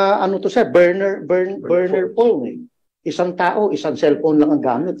 mga ano to, sir, burner phone eh. Isang tao, isang cellphone lang ang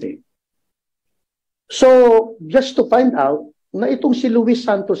gamit eh. So, just to find out na itong si Luis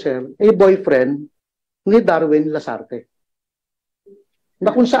Santos, sir, ay boyfriend ni Darwin Lasarte.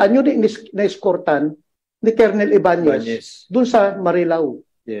 Na kung saan yun na-escortan ni Colonel Ibanez dun sa Marilao.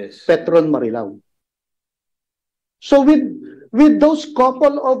 Yes. Petron Marilao. So with those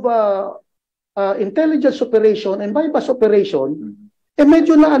couple of intelligence operation and bypass operation,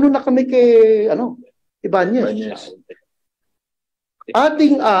 medyo na ano na kami kay Ibanez.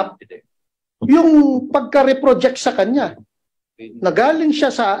 Adding up yung pagka-reproject sa kanya. Nagaling siya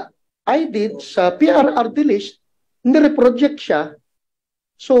sa IDID, sa PRRD list, ni-reproject siya.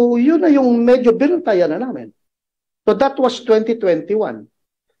 So yun na yung medyo binantayan na namin. So that was 2021.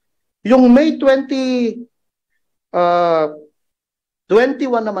 Yung May 21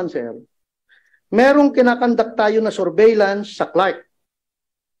 naman, sir, merong kinakandak tayo na surveillance sa Clark,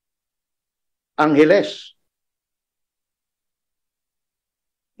 Angeles.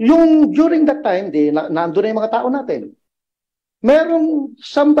 Yung during that time, nandun na yung mga tao natin. Merong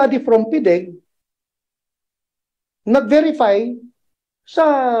somebody from PIDEG nag-verify sa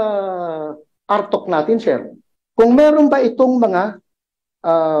RTOC natin, sir. Kung meron ba itong mga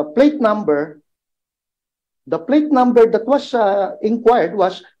plate number, the plate number that was inquired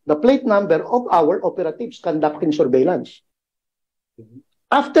was the plate number of our operatives conducting surveillance.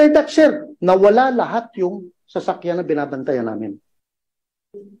 After that, sir, nawala lahat yung sasakyan na binabantayan namin.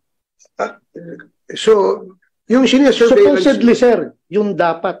 So, yung sinasurveillance... Supposedly, sir, yung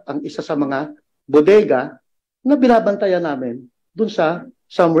dapat ang isa sa mga bodega na binabantayan namin dun sa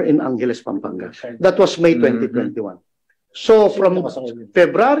somewhere in Angeles, Pampanga. That was May 2021. So, from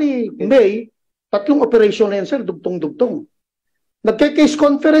February, May, tatlong operation na yan, sir, dugtong-dugtong. Nagka-case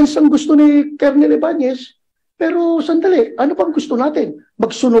conference ang gusto ni Colonel Ibanez, pero sandali, ano pang gusto natin?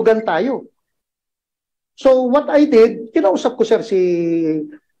 Magsunugan tayo. So, what I did, kinausap ko, sir, si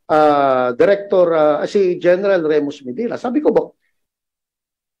si General Remus Medina. Sabi ko,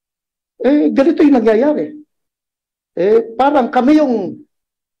 ganito yung nangyayari. Parang kami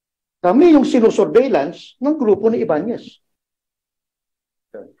yung sinusurveillance ng grupo ni Ibanez.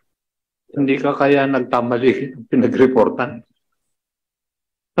 Hindi ka kaya nagtamali pinag-reportan?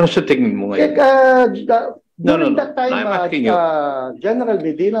 Ano sa tingin mo ngayon? During that time, General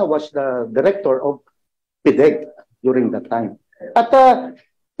Medina was the director of PIDEG during that time. At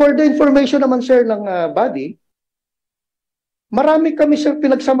for the information naman, sir, ng body, marami kami, sir,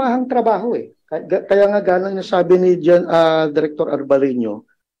 pinagsamahang trabaho eh. Kaya nga ganang nasabi ni Director Arbalino,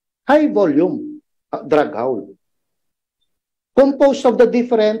 high volume drug haul. Composed of the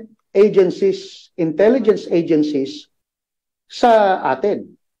different agencies, intelligence agencies sa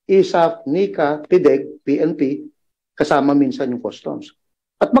atin. ISAF, NICA, PIDEG, PNP, kasama minsan yung customs.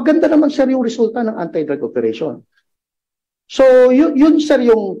 At maganda naman, sir, yung resulta ng anti-drug operation. So, yun sir,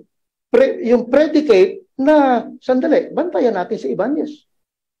 yung predicate na, sandali, bantayan natin si Ibanez.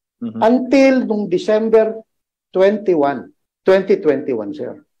 Until nung December 2021,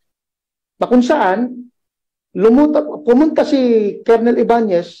 sir. Na kung saan, pumunta si Colonel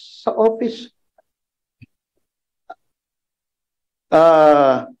Ibanez sa office.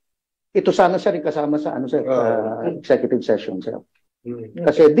 Ito sana sir kasama sa executive session sir.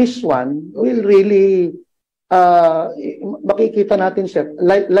 Kasi this one will really makikita natin sir,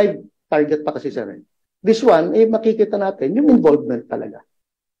 live target pa kasi sir. This one makikita natin yung involvement talaga.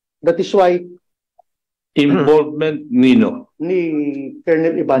 That is why involvement nino ni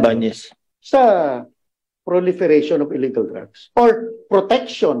Colonel Ibanez sa proliferation of illegal drugs or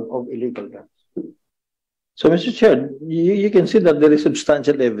protection of illegal drugs. So, Mr. Chair, you can see that there is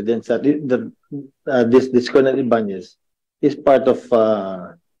substantial evidence that this Colonel Ibanez is part of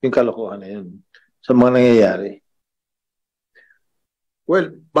yung kalokohan na yun sa mga nangyayari. Well,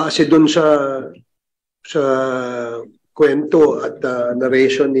 base dun sa kwento at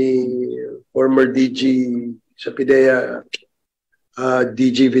narration ni former DG sa PIDEA,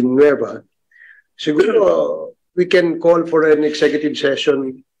 DG Villanueva, siguro we can call for an executive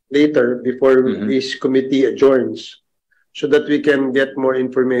session later before this committee adjourns so that we can get more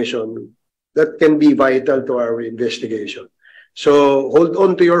information that can be vital to our investigation. So hold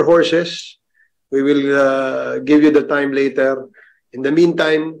on to your horses. We will give you the time later. In the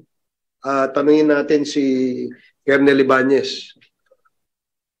meantime, tanungin natin si Colonel Ibanez.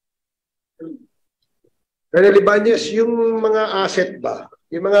 Colonel Ibanez, yung mga asset ba?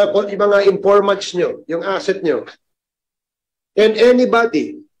 Yung mga informants nyo, yung asset nyo, and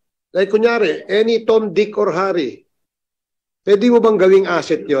anybody, like kunyari, any Tom, Dick, or Harry, pwede mo bang gawing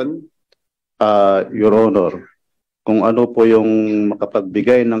asset yon? Your Honor, kung ano po yung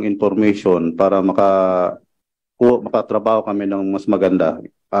makapagbigay ng information para makatrabaho kami ng mas maganda,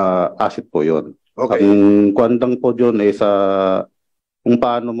 asset po yun. Okay. Ang kwandang po yun ay kung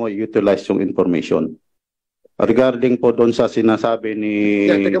paano mo utilize yung information. Regarding po doon sa sinasabi ni...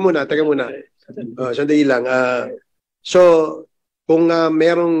 Teka muna. Sandali lang. So, kung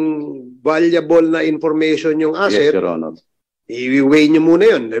merong valuable na information yung asset, yes, Your Honor, i-weigh nyo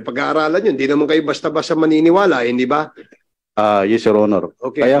muna yun. Pag-aaralan yun. Hindi naman kayo basta-basta maniniwala, hindi ba? Yes, Your Honor.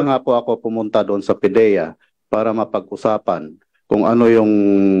 Okay. Kaya nga po ako pumunta doon sa PIDEA para mapag-usapan kung ano yung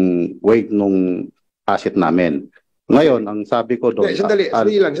weight nung asset namin. Ngayon, ang sabi ko doon... Sandali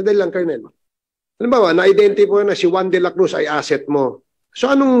lang, Colonel. Halimbawa, na-identify mo na si Juan de la Cruz ay asset mo. So,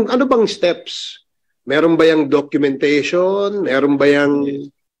 ano bang steps? Meron ba yung documentation? Meron ba yung...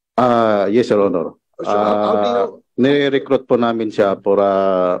 Yes, Your Honor. So, how do you... Nire-recruit po namin siya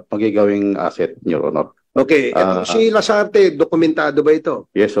para magigawing asset, Your Honor. Okay. Si Lasarte, dokumentado ba ito?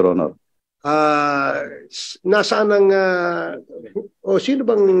 Yes, Your Honor. Nasaan ang... sino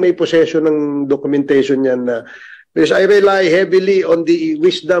bang may possession ng documentation yan na... Because I rely heavily on the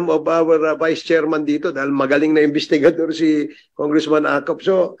wisdom of our Vice Chairman dito dahil magaling na investigador si Congressman Acop.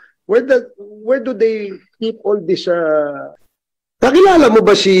 So, where do they keep all this? Nakilala mo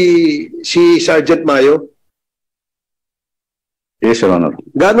ba si Sergeant Mayo? Yes, Your Honor.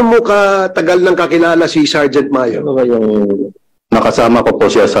 Gaano mo katagal nang kakilala si Sergeant Mayo? Nakasama ko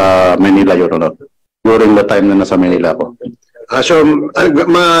po siya sa Manila, Your Honor. During the time na nasa Manila ko. So,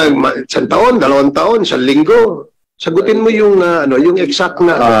 isang taon, 2 taon, 1 linggo? Sagutin mo yung yung exact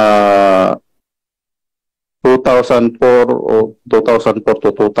na 2004 to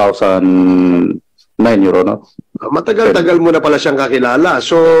 2009, Your Honor. Matagal-tagal mo na pala siyang kakilala.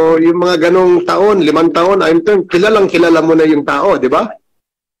 So, yung mga ganong taon, 5 taon, kilala mo na yung tao, di ba?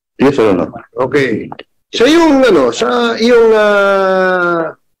 Yes, Your Honor. Okay. So, yung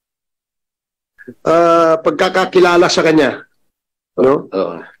pagkakakilala sa kanya,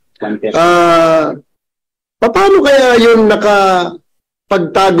 paano kaya yung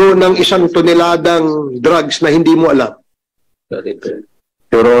nakapagtago ng 1 toneladang drugs na hindi mo alam?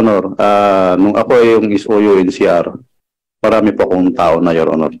 Your Honor, nung ako yung SOU NCR, marami po akong tao na, Your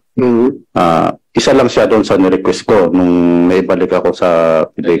Honor. Isa lang siya doon sa nirequest ko nung naibalik ako sa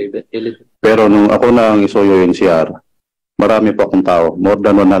PIDEA. Pero nung ako na ang SOU NCR, marami po akong tao. More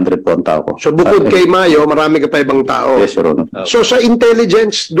than 100 po ang tao ko. So bukod kay Mayo, marami ka pa ibang tao. Yes, Your Honor. So sa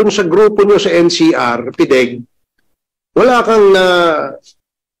intelligence, dun sa grupo nyo sa NCR, PIDEG, wala kang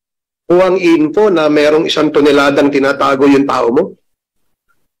kuwang info na merong 1 toneladang tinatago yung tao mo?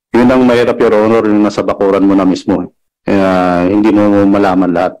 Yun ang mahirap, Your Honor, yung nasa bakuran mo na mismo. Hindi mo malaman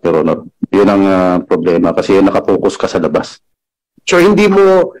lahat, Your Honor. Yun ang problema kasi nakapokus ka sa labas. So hindi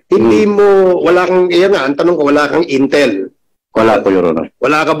mo wala kang, ang tanong ko, wala kang intel? Wala po, Your Honor.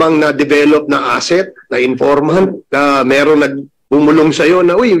 Wala ka bang na-develop na asset, na informant, na merong nagbumulong sa'yo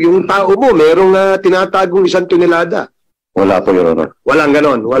na, uy, yung tao mo, merong tinatagong 1 tonelada? Wala po, Your Honor. Walang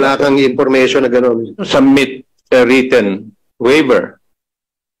ganon? Wala kang information na ganon? Submit a written waiver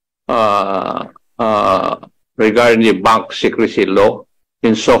regarding the bank secrecy law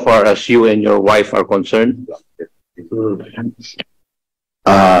insofar as you and your wife are concerned?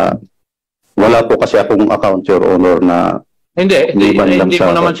 Wala po kasi akong account, Your Honor, na Hindi mo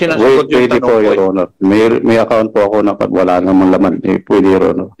naman sinasagot yung pwede tanong po, ko. Your Honor. May account po ako na wala naman laman. Pwede,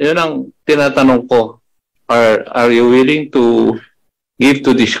 Your Honor. Yun ang tinatanong ko. Are you willing to give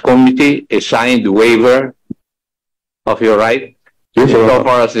to this committee a signed waiver of your right? Yes, Your So Honor.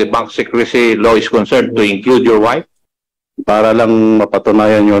 far as the bank secrecy law is concerned, to include your wife? Para lang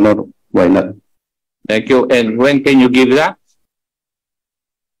mapatunayan, Your Honor. Why not? Thank you. And when can you give that?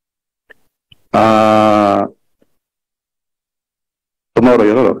 Tomorrow,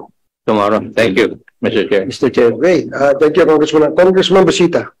 Your Honor. Tomorrow. Thank you, Mr. Chair. Mr. Chair. Okay, thank you, Congressman. Congressman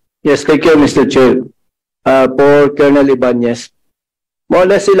Basita. Yes, thank you, Mr. Chair. For Colonel Ibanez, more or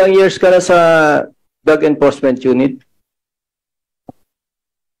less ilang years ka na sa Drug Enforcement Unit?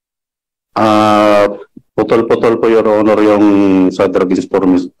 Putol-putol po, Your Honor, yung sa drug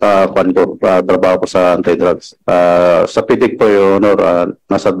enforcement trabaho ko sa anti-drugs. Sa PDIC po, Your Honor,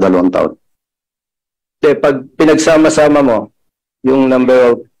 nasa 2 taon. Pag pinagsama-sama mo, yung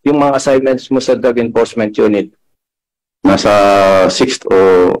yung mga assignments mo sa Drug Enforcement Unit? Nasa 6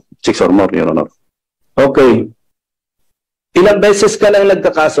 or more, Your Honor. Okay. Ilang beses ka lang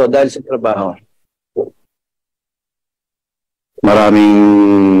nagkakaso dahil sa trabaho? Maraming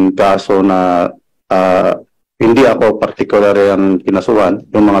kaso na hindi ako particular ang kinasuhan,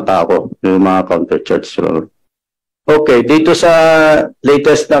 yung mga tao, yung mga counter-charge, Your Honor. Okay, dito sa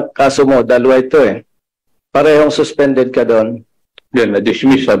latest na kaso mo, dalawa ito eh. Parehong suspended ka doon. Yan,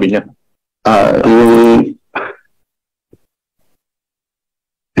 na-dismiss, sabi niya.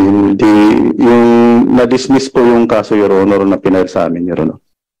 Yung na-dismiss po yung kaso, Your Honor, na pinahir sa amin, Your Honor.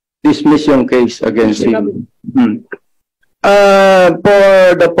 Dismiss yung case against him.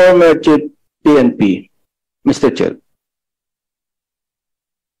 For the former chief PNP, Mr. Chair.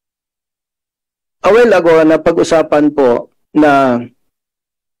 A while ago, napag-usapan po na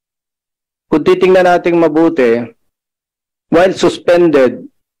kung titingnan natin mabuti, while suspended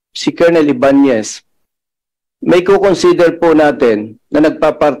si Colonel Ibanez, may kukonsider po natin na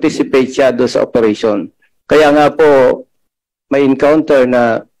nagpa-participate siya doon sa operation. Kaya nga po, may encounter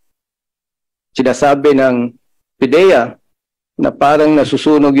na sinasabi ng PIDEA na parang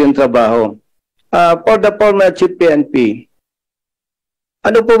nasusunog yung trabaho. For the former chief PNP,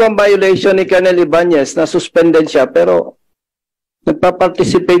 ano po bang violation ni Colonel Ibanez na suspended siya pero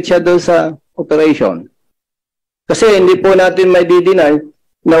nagpa-participate siya doon sa operation? Kasi hindi po natin may deny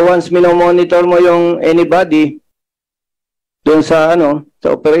na once minomonitor mo yung anybody doon sa sa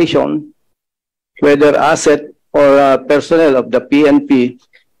operation, whether asset or personnel of the PNP,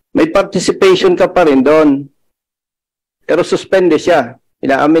 may participation ka pa rin doon. Pero suspended siya.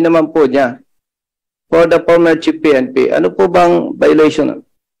 Inaamin naman po niya. For the former chief PNP, ano po bang violation?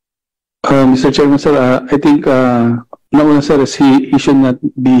 Mr. Chairman, sir, I think nauna, sir, is he should not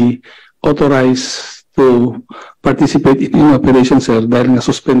be authorized to participate in operation, sir, dahil nga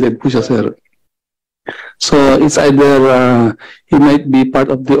suspended po siya, sir. So it's either he might be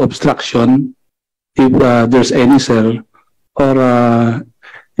part of the obstruction if there's any, sir, or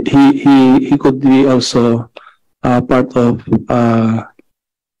he could be also part of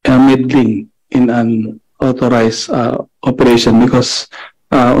meddling in an authorized operation because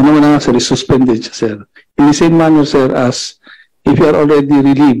una-una nga, sir, is suspended siya, sir. In the same manner, sir, as if you are already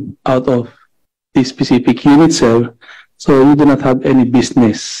relieved out of this specific unit, sir, so you do not have any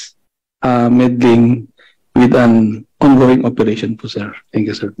business meddling with an ongoing operation po, sir. Thank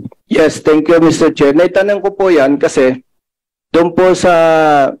you, sir. Yes, thank you, Mr. Chair. Naitanong ko po yan kasi doon po sa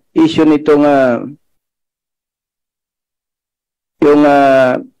issue nitong yung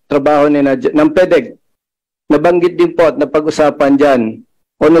trabaho ng PEDEG, nabanggit din po at napag-usapan dyan,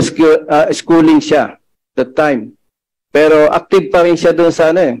 on schooling siya that time. Pero active pa rin siya doon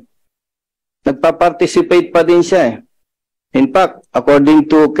sa nagpa-participate pa din siya eh. In fact, according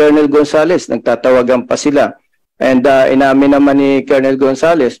to Colonel Gonzales, nagtatawagan pa sila. And inamin naman ni Colonel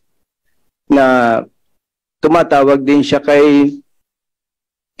Gonzales na tumatawag din siya kay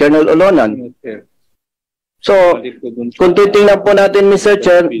Colonel Olonan. So, kung titingnan po natin, Mr.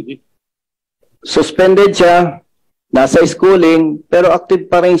 Chair, suspended siya, nasa schooling, pero active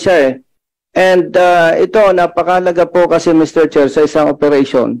pa rin siya eh. And ito, napakalaga po kasi, Mr. Chair, sa isang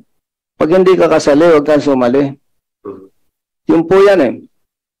operation. Pag hindi ka kasali, huwag kang sumali. Yun po yan eh.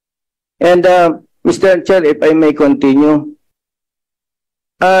 And Mr. Chair, if I may continue.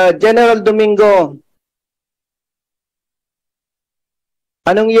 General Domingo,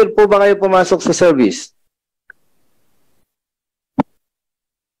 anong year po ba kayo pumasok sa service?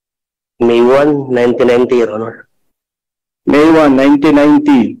 May 1, 1990, Your Honor. May 1,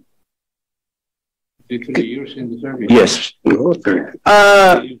 1990. 3 years in the service. Yes.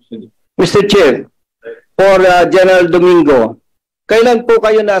 Mr. Chair, for General Domingo, kailan po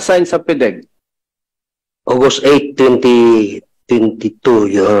kayo na-assign sa PDEG? August 8,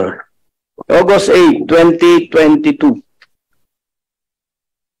 2022, Your August 8, 2022.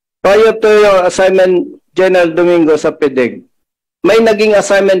 Prior to your assignment, General Domingo, sa PDEG, may naging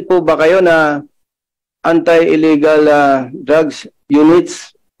assignment po ba kayo na anti-illegal drugs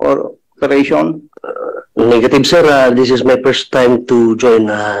units or operation? Negative, sir. This is my first time to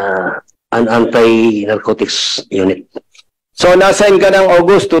join an anti-narcotics unit. So, na-assign ka ng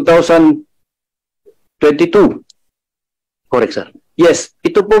August 2022? Correct, sir. Yes.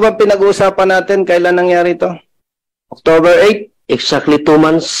 Ito po ba pinag-uusapan natin? Kailan nangyari ito? October 8? Exactly 2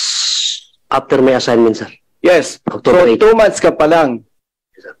 months after my assignment, sir. Yes. October So, 2 months ka pa lang.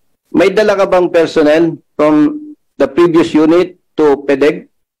 May dala ka bang personnel from the previous unit to PDEG?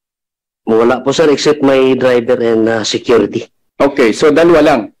 Wala po, sir, except my driver and security. Okay. So, dalawa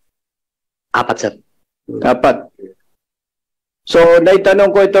lang? 4, sir. 4. So,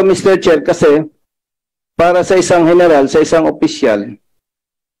 naitanong ko ito, Mr. Chair, kasi para sa isang general, sa isang opisyal,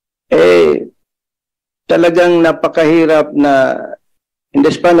 talagang napakahirap na in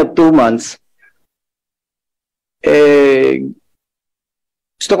the span of 2 months,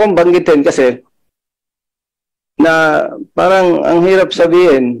 gusto kong banggitin kasi na parang ang hirap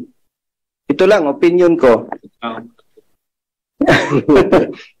sabihin, ito lang, opinion ko.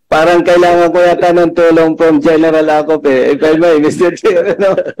 Parang kailangan ko yata ng tulong from General Acop if I may, Mr. Chair.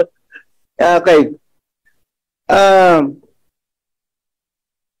 Okay.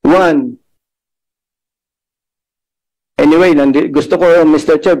 One. Anyway, gusto ko,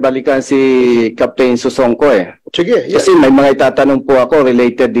 Mr. Chair, balikan si Captain Susongko Sige. Yeah. Kasi may mga itatanong po ako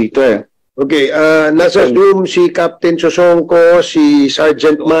related dito Okay, nasa Zoom si Captain Susongko, si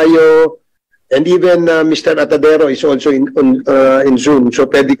Sergeant Mayo, and even Mr. Atadero is also in Zoom. So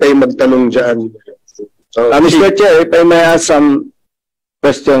pwede kayong magtanong dyan. Mr. Chair, if I may ask some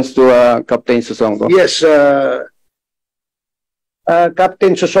questions to Captain Susongko. Yes,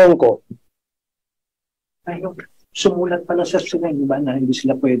 Captain Susongko. Sumulat pala sa sila, di ba, na hindi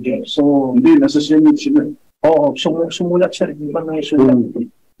sila pwede. So, hindi, nasa Senate sila. Oo, sumulat sila, di ba, may sulat.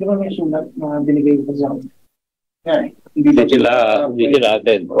 Di ba may sulat na binigay ko sa hindi sila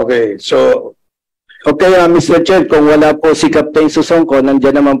atin. Okay, so, okay, Mr. Chair, kung wala po si Captain Susongko,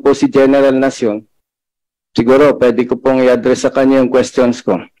 nandiyan naman po si General Nacion. Siguro, pwede ko pong i-address sa kanya yung questions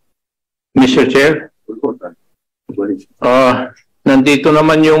ko. Mr. Chair? Nandito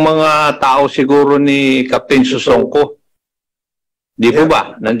naman yung mga tao siguro ni Captain Susongko. Di po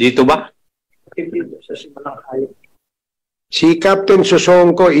ba? Nandito ba? si Captain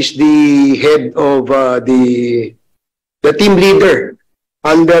Susongko is the head of the team leader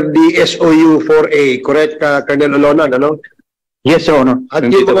under the SOU 4A, correct, Colonel Olonan, ano? Yes, Your Honor. At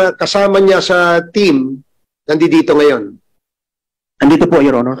yung mga kasama niya sa team, nandito ngayon? Nandito po,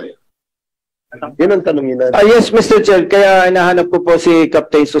 Your Honor. Yun ang tanongin natin. Yes, Mr. Chair, kaya hinahanap ko po si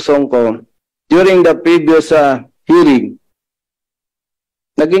Captain Susongko. During the previous hearing,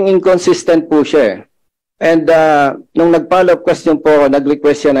 naging inconsistent po siya. And nung nag-follow up question po,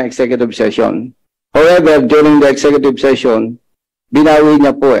 nag-request siya ng executive session. However, during the executive session, binawi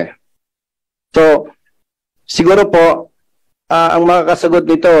niya po So, siguro po, ang makakasagot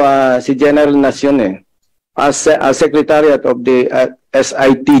nito si General Nacion as Secretariat of the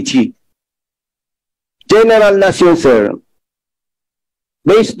SITG. General Nacion, sir,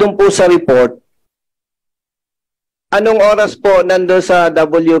 based dun po sa report, anong oras po nando sa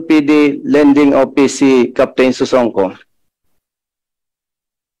WPD Lending Office si Captain Susongko?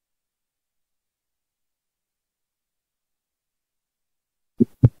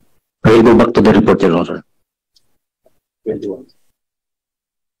 I will go back to the report, Your Honor. 21.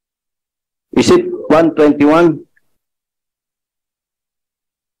 Is it 1:21?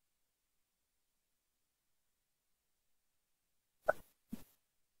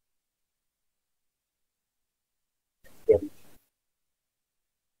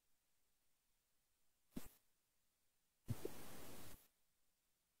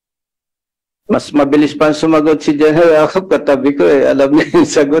 Mas mabilis pa sumagot si General Acop, katabi ko alam niya yung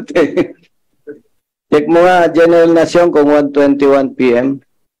sagot Check mo nga, General Nacion, kung 1:21 p.m.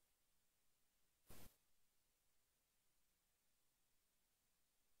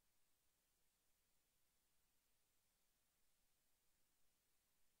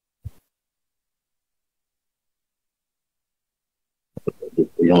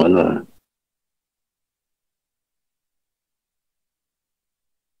 Yung ano,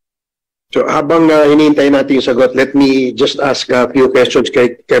 So habang hinihintay natin yung sagot, let me just ask a few questions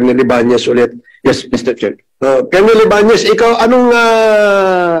kay Colonel Ibanez ulit. Yes, Mr. Chair. Colonel Ibanez, ikaw anong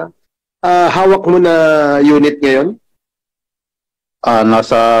hawak mo na unit ngayon?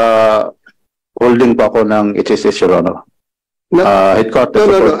 Nasa holding pa ako ng HSS, Your Honor. Headquarters.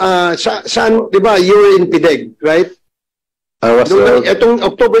 No. Saan, di ba, you were in PIDEG, right? I was... Itong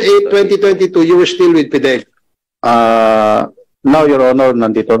October 8, 2022, you were still with PIDEG? Now, Your Honor,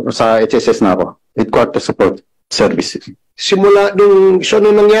 nandito sa HSS na ako. Headquarters Support Services. Simula nung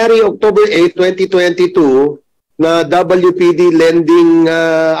nangyari October 8, 2022 na WPD lending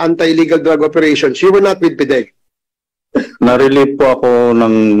anti-illegal drug operations, you were not with PIDEG? Na-relieve po ako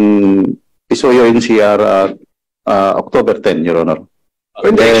ng isuyo NCR October 10, Your Honor.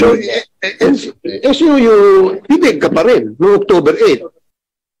 Hindi, so SUU, PIDEG ka pa rin noong October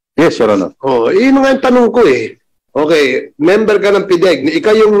 8? Yes, Your Honor. Yun nga yung tanong ko eh. Okay, member ka ng PIDEG.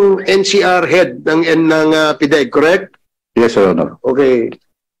 Ikaw yung NCR head ng PIDEG, correct? Yes, Your Honor. Okay.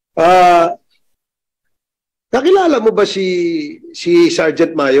 Nakilala mo ba si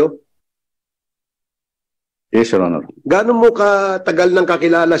Sergeant Mayo? Yes, Your Honor. Gaano mo katagal nang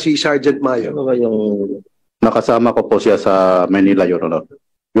kakilala si Sergeant Mayo? Nakasama ko po siya sa Manila, Your Honor.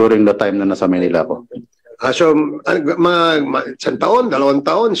 During the time na nasa Manila ko. So, isang taon, 2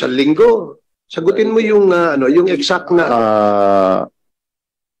 taon, 1 linggo? Sagutin mo yung yung exact na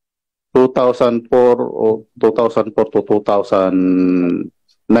 2004 to 2009,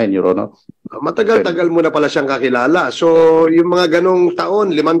 Your Honor. Matagal-tagal mo na pala siyang kakilala. So, yung mga ganong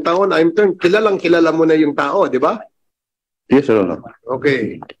taon, 5 taon, kilala mo na yung tao, di ba? Yes, Your Honor.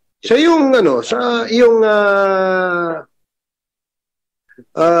 Okay. Sa yung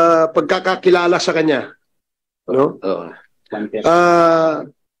pagkakakilala sa kanya,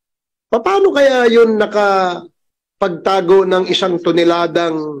 paano kaya yun nakapagtago ng 1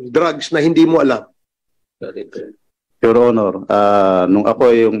 toneladang drugs na hindi mo alam? Your Honor, nung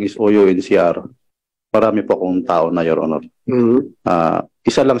ako yung SOU NCR, marami po akong tao na, Your Honor.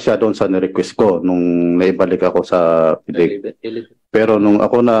 Isa lang siya doon sa nirequest ko nung naibalik ako sa PIDEG. Pero nung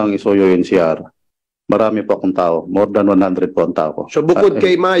ako na ang SOU NCR, marami po akong tao. More than 100 po ang tao ko. So bukod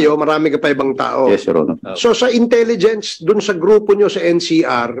kay Mayo, marami ka pa ibang tao? Yes, Your Honor. So sa intelligence, dun sa grupo nyo sa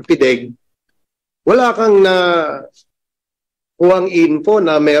NCR, PIDEG, wala kang kuhang info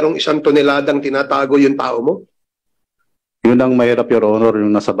na merong 1 toneladang tinatago yung tao mo? Yun ang mahirap, Your Honor,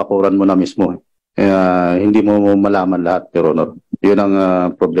 yung nasa bakuran mo na mismo. Hindi mo malaman lahat, Your Honor. Yun ang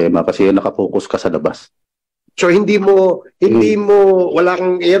problema kasi nakapokus ka sa labas. So wala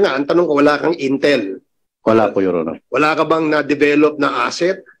kang, ang tanong ko, wala kang intel? Wala po, Your Honor. Wala ka bang na-develop na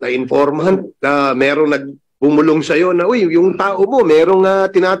asset, na informant, na merong nagbumulong sa'yo na, uy, yung tao mo,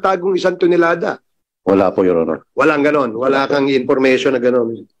 merong tinatagong 1 tonelada? Wala po, Your Honor. Walang ganon. Wala kang information na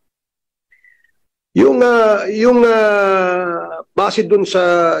ganon. Yung base dun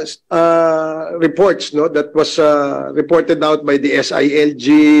sa reports that was reported out by the SILG,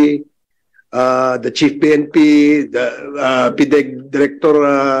 the Chief PNP, the PIDEG Director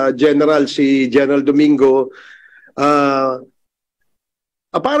General si General Domingo,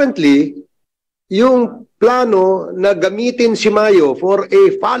 apparently yung plano na gamitin si Mayo for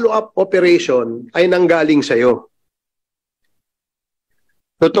a follow-up operation ay nanggaling sa'yo.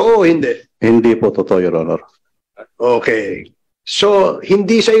 Totoo o hindi? Hindi po totoo, Your Honor. Okay. So,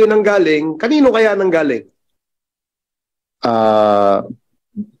 hindi sa'yo nanggaling. Kanino kaya nanggaling?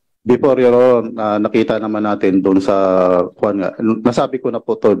 Before, Your Honor, nakita naman natin doon sa nasabi ko na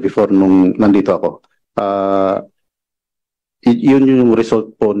po to before nung nandito ako. Yun yung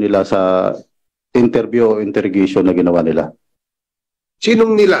result po nila sa interview o interrogation na ginawa nila.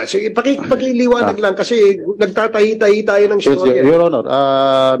 Sinong nila? Sige, pakiliwanag lang kasi nagtatahi-tahi tayo ng story. Your Honor,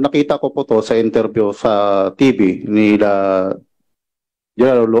 nakita ko po to sa interview sa TV nila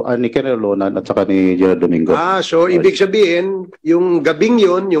ni Colonel Lonan at saka ni General Domingo. So ibig sabihin, yung gabing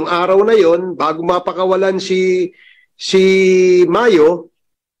yon, yung araw na yon, bago mapakawalan si Mayo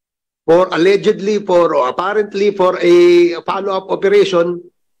for allegedly or apparently for a follow-up operation,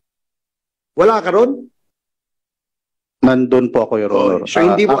 wala ka ron? Nandun po ako, Your Honor. So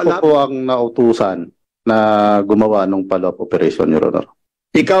hindi mo alam? Ako po ang nautusan na gumawa ng follow-up operation, Your Honor.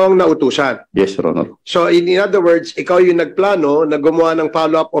 Ikaw ang nautusan? Yes, Your Honor. So in other words, ikaw yung nagplano na gumawa ng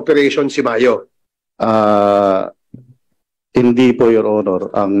follow-up operation si Mayo? Hindi po, Your Honor.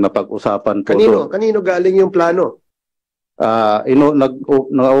 Ang napag-usapan po Kanino galing yung plano?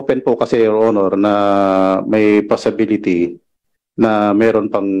 Nag-open po kasi, Your Honor, na may possibility na meron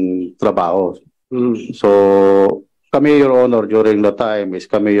pang trabaho. So, kami, Your Honor, during the time is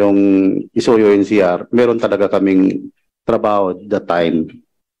kami yung isuyo NCR, meron talaga kaming trabaho that time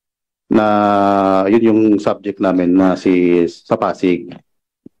na yun yung subject namin na sa Pasig.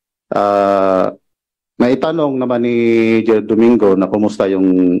 Naitanong naman ni Jer Domingo na kumusta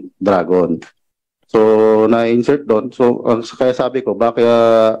yung Dragon. So, na-insert doon. So, kaya sabi ko, baka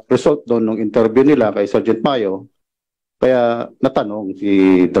result doon ng interview nila kay Sergeant Mayo, kaya natanong si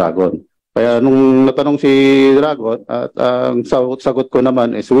Dragon. Kaya nung natanong si Dragon, at ang sagot ko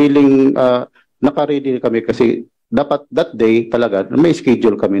naman is willing, naka-ready kami kasi dapat that day talaga may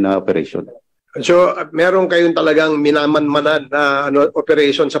schedule kami na operation. So, meron kayong talagang minamanmanan na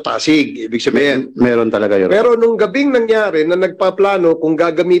operation sa Pasig, ibig sabihin. Meron talaga yun. Pero nung gabing nangyari na nagpaplano kung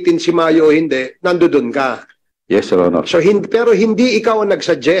gagamitin si Mayo o hindi, nandoon ka. Yes, Your Honor. So, pero hindi ikaw ang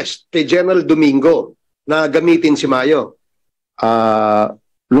nagsuggest kay General Domingo na gamitin si Mayo.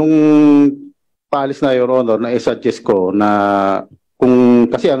 Nung paalis na, Your Honor, na-suggest ko na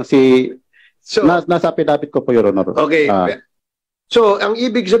kung kasi ang nasa pinapit ko po, Your Honor. Okay. So, ang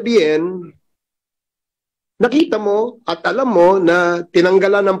ibig sabihin, nakita mo at alam mo na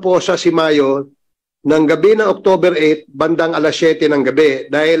tinanggalan ng posa si Mayo ng gabi ng October 8, bandang alas 7 ng gabi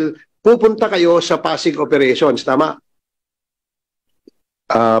dahil pupunta kayo sa Pasig Operations, tama?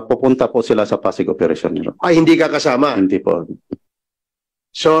 Pupunta po sila sa Pasig Operation. Ay, hindi ka kasama? Hindi po.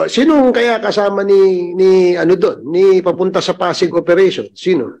 So, sino kaya kasama ni doon? Ni papunta sa Pasig Operation?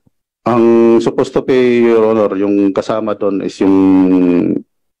 Sino? Ang supposed to be, Your Honor, yung kasama doon is yung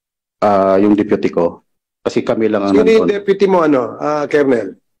deputy ko. Kasi kami lang ang sino yung deputy mo,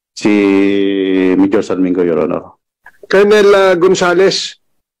 Colonel? Si Major Salmingo, Your Honor. Colonel Gonzales,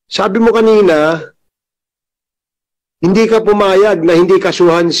 sabi mo kanina, hindi ka pumayag na hindi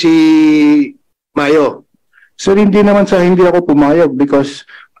kasuhan si Mayo. Sir, hindi naman sa hindi ako pumayag because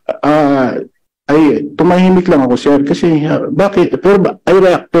tumahimik lang ako, sir. Kasi bakit? Pero I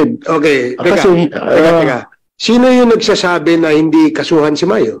reacted. Okay, kasi, teka. Sino yung nagsasabi na hindi kasuhan si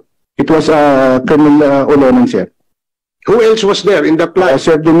Mayo? It was Colonel Olonan, sir. Who else was there in the plan?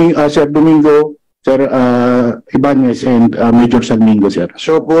 Sir Domingo, Sir Ibanez, and Major Salmingo, sir.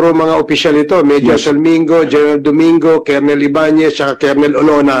 So, puro mga opisyal ito. Major Salmingo, General Domingo, Colonel Ibanez, at Colonel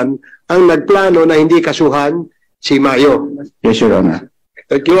Olonan ang nagplano na hindi kasuhan si Mayo. Yes, Your Honor.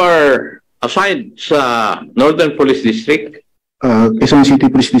 You are assigned sa Northern Police District? Quezon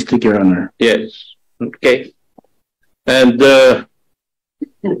City Police District, Your Honor. Yes. Okay. And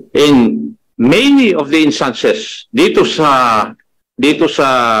in many of the instances dito sa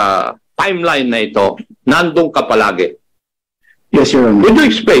timeline na ito, nandun ka palagi. Yes, Your Honor. Would you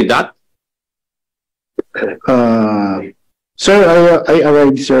explain that? Sir, I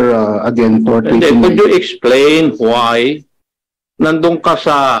arrived, sir, again for then, could you explain why nandun ka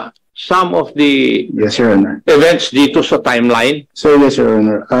sa some of the Your Honor. Events dito sa timeline? So, yes, Your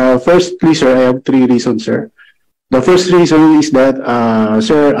Honor. Firstly, sir, I have 3 reasons, sir. The first reason is that,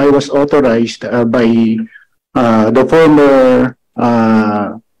 sir, I was authorized by the former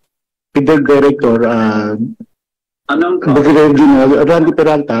PDEG Director, Brigadier General Randy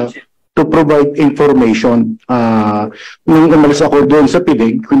Peralta, to provide information. Nung umalis ako doon sa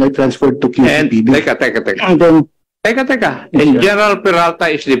PDEG, when I transferred to QCPD. Teka. And then, Teka. And General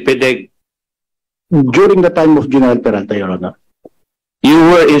Peralta is the PDEG? During the time of General Peralta, Your Honor. You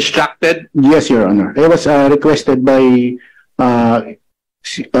were instructed? Yes, Your Honor. I was requested by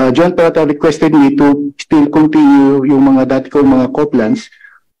John Peralta requested me to still continue yung mga dati ko mga co-plans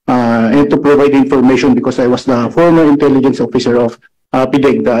and to provide information because I was the former intelligence officer of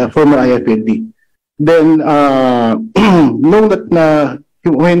PDEG, the former IFLD. Then,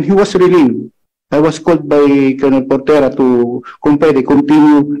 when he was relieved, I was called by Colonel Portera to kung pwede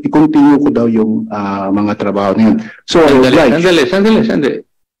i-continue ko daw yung mga trabaho na yun. So, Sandali.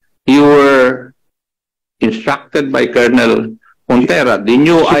 You were instructed by Colonel Portera, the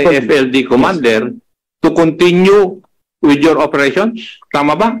new IFLD commander, to continue with your operations?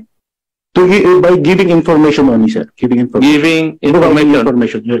 Tama ba? By giving information only, sir. Giving information.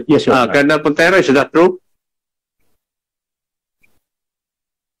 Yes, sir. Colonel Portera, is that true?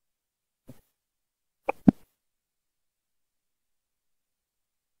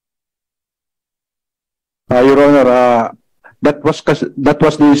 Your Honor, that was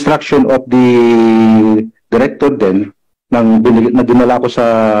the instruction of the director then na dinala ko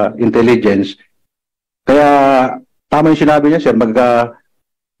sa intelligence. Kaya tama yung sinabi niya, sir,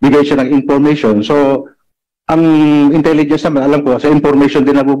 magbigay siya ng information. So, ang intelligence naman, alam ko, sa information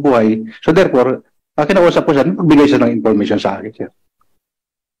din nabubuhay. So, therefore, kinausap ko siya, magbigay siya ng information sa akin, sir.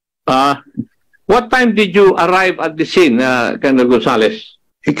 What time did you arrive at the scene, Colonel Gonzales?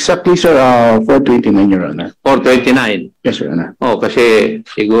 Exactly, sir, 4:29, Your Honor. 4:29? Yes, Your Honor. Kasi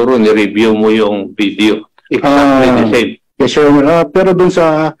siguro ni-review mo yung video. Exactly the same. Yes, sir. Pero dun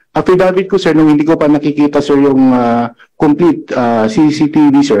sa affidavit ko, sir, nung hindi ko pa nakikita, sir, yung complete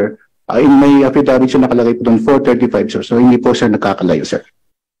CCTV, sir, in my affidavit, sir, nakalagay po doon 4:35, sir. So, hindi po, sir, nakakalayo, sir.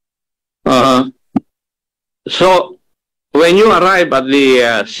 So, when you arrive at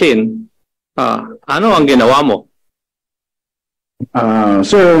the scene, ano ang ginawa mo?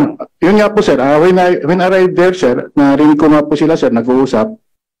 Sir, yun nga po, sir. When I arrived there, sir, narinig ko nga po sila, sir, nag-uusap.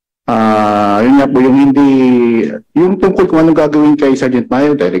 Yun nga po, yung tungkol kung anong gagawin kay Sergeant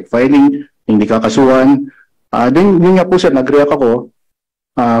Mayo, direct filing, hindi kakasuhan. Then, yun nga po, sir, nag-react ako.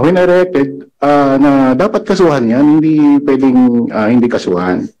 When I reacted, na dapat kasuhan yan, hindi pwedeng hindi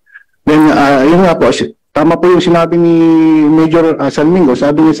kasuhan. Then, yun nga po, tama po yung sinabi ni Major Salmingo,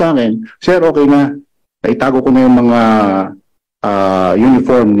 sabi niya sa akin, sir, okay na, itago ko na yung mga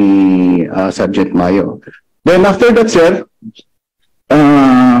uniform ni Sergeant Mayo. Then after that, sir,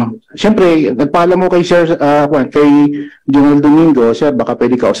 siyempre, nagpaalam mo kay Sir, kay General Domingo, sir, baka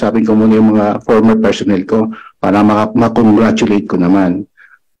pwede kausapin ko muna yung mga former personnel ko para ma-congratulate ko naman.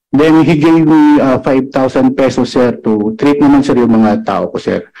 Then he gave me 5,000 pesos, sir, to treat naman, sir, yung mga tao ko,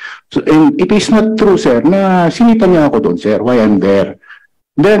 sir. So, and it is not true, sir, na sinita niya ako doon, sir, why I'm there.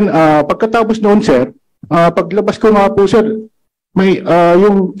 Then, pagkatapos noon, sir, paglabas ko nga po, sir, may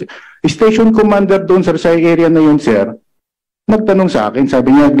yung station commander doon, sir, sa area na yun, sir, nagtanong sa akin,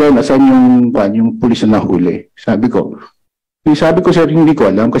 sabi niya, Glenn, asan yung pulis na nahuli? Sabi ko, sir, hindi ko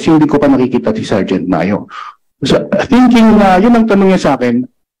alam kasi hindi ko pa nakikita si Sergeant Mayo. So, thinking na yun ang tanong niya sa akin,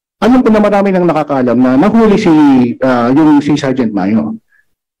 alam ko na marami nang nakakaalam na nahuli si Sergeant Mayo.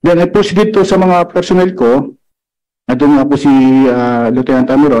 Then I proceeded to sa mga personnel ko, doon nga po si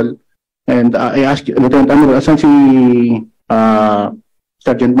Lieutenant Amirol, and I asked Lieutenant Amirol, asan si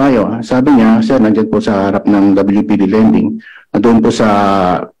Sergeant Mayo? Sabi niya, sir, nandyan po sa harap ng WPD landing, doon po sa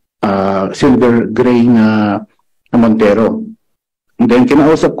silver gray na Montero. And then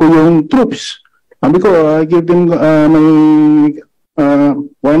kinausap ko yung troops. Sabi ko, I give them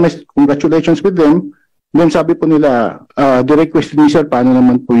my congratulations with them. Then sabi po nila, the request ni sir, paano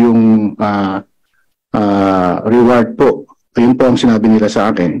naman po yung reward po? Ayun po ang sinabi nila sa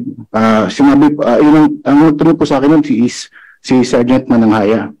akin. Ang nagtanong po sa akin nun is si Sergeant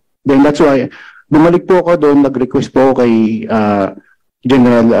Mananghaya. Then that's why, bumalik po ako doon, nag-request po kay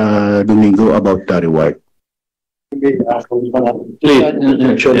General Domingo about the reward.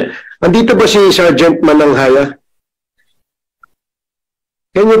 Andito ba si Sergeant Mananghaya?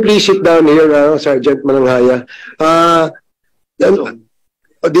 Can you please sit down here, Sergeant Mananghaya?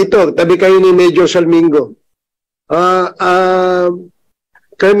 Dito, tabi kayo ni Major Salmingo.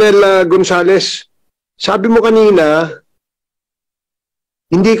 Colonel Gonzales, sabi mo kanina,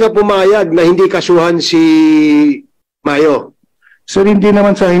 hindi ka pumayag na hindi kasuhan si Mayo. Sir, hindi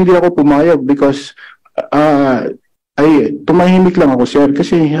naman sa hindi ako pumayag because tumahimik lang ako, sir.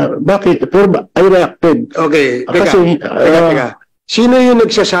 Kasi, bakit? Pero I reacted. Okay, kasi, teka. Sino yung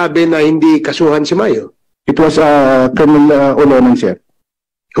nagsasabi na hindi kasuhan si Mayo? It was Colonel Olonan, sir.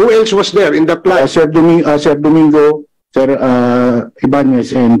 Who else was there in the plot? Sir Domingo, Sir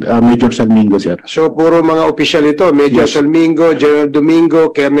Ibanez, and Major Salmingo, sir. So, puro mga opisyal ito. Major Salmingo, General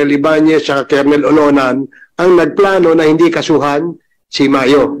Domingo, Colonel Ibanez, at Colonel Olonan ang nagplano na hindi kasuhan si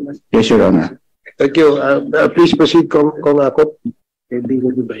Mayo. Yes, Your Honor. Thank you. Please proceed, Kong Akop.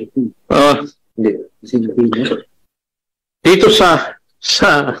 Dito sa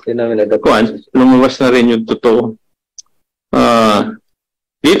kuan, lumabas na rin yung totoo.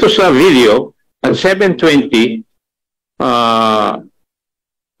 Dito sa video, at 7:20,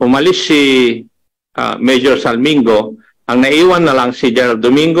 umalis si Major Salmingo. Ang naiwan na lang si General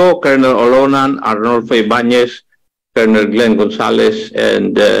Domingo, Colonel Olonan, Arnolfo Ibanez, Colonel Glenn Gonzales,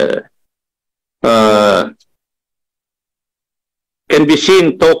 and can be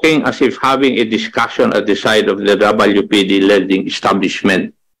seen talking as if having a discussion at the side of the WPD lending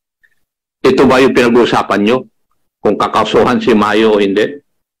establishment. Ito ba yung pinag-uusapan nyo? Kung kakasuhan si Mayo o hindi?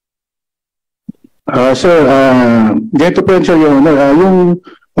 Sir, dito po yun, sir, yung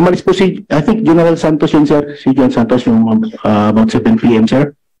umalis po si, I think, General Santos yun, sir. Si John Santos yung about 7 p.m.,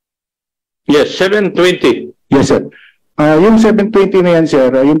 sir. Yes, 7:20. Yes, sir. Yung 7:20 na yan,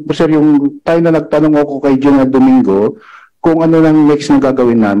 sir, yun po, sir, yung time na nagtanong ako kay General Domingo kung ano lang next na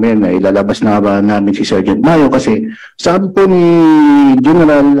gagawin namin, na ilalabas na ba namin si Sergeant Mayo, kasi sabi po ni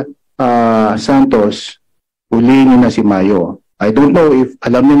General Santos, huliin na si Mayo. I don't know if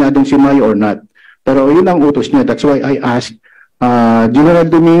alam niya na din si Mayo or not, pero yun ang utos niya. That's why I asked General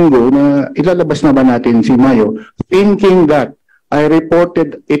Domingo na ilalabas na ba natin si Mayo, thinking that I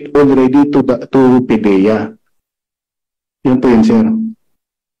reported it already to PDEA. Yun po yun, sir.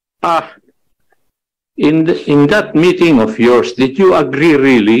 in that meeting of yours, did you agree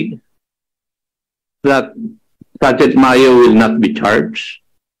really that Sergeant Mayo will not be charged?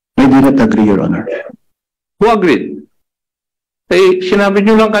 I do not agree, Your Honor. Who agreed? Eh, sinabi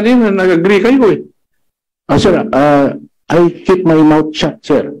nyo lang kanina, nag-agree kayo eh. Sir, I keep my mouth shut,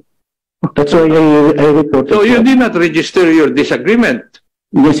 sir. That's why I reported. So you did not register your disagreement?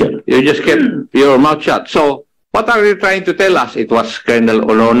 Yes, sir. You just kept your mouth shut. So what are you trying to tell us? It was Colonel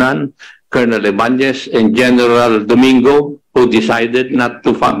Olonan, Colonel Ibanez, and General Domingo who decided not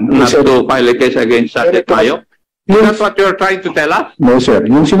to file a case against Sergeant Mayo? Is that what you're trying to tell us? No, sir.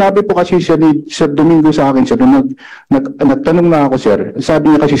 Yung sinabi po kasi siya ni Sir Domingo sa akin, sir, nagtanong na ako, sir.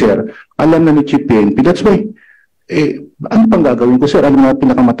 Sabi niya kasi, sir, alam na ni Chief PNP. That's why, ano pang gagawin ko, sir? Ano nga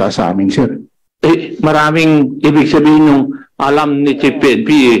pinakamataas sa amin, sir? Maraming ibig sabihin yung alam ni Chief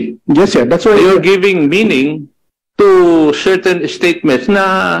PNP. Yes, sir. That's why you're giving meaning to certain statements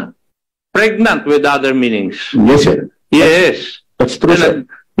na pregnant with other meanings. Yes, sir. Yes. That's true, sir.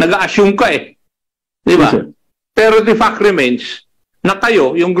 Nag-assume ka eh. Di ba? Yes, pero the fact remains na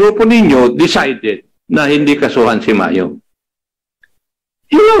kayo, yung grupo ninyo, decided na hindi kasuhan si Mayo.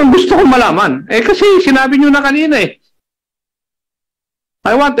 Yun lang gusto kong malaman. Kasi sinabi nyo na kanina eh.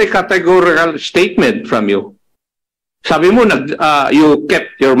 I want a categorical statement from you. Sabi mo, you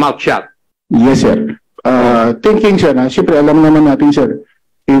kept your mouth shut. Yes, sir. Thinking, sir, siyempre alam naman natin, sir,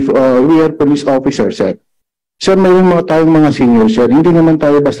 if we are police officers, sir, sir, mayroon mga tayong mga senior, sir. Hindi naman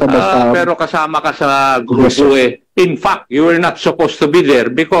tayo basta-basta... pero kasama ka sa grupo eh. In fact, you were not supposed to be there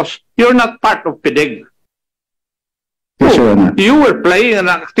because you're not part of PDEG. Yes, sir. You were playing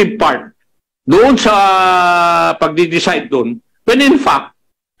an active part doon sa pagdi-decide doon. When in fact,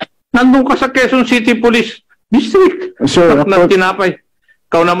 nandun ka sa Quezon City Police District. Sir, na tinapay.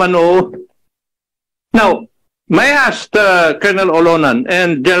 Ikaw naman, oo. Now, may I ask Colonel Olonan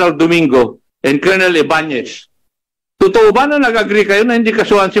and General Domingo and Colonel Ibanez, totoo ba na nag-agree kayo na hindi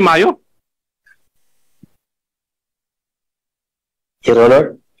kasuhan si Mayo? Your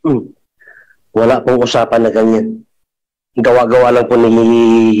Honor, wala pong usapan na ganyan. Gawa-gawa lang po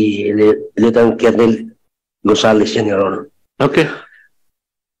ni Lieutenant Colonel Gonzales yan, Your Honor. Okay.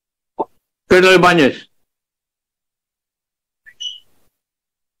 Colonel Ibanez.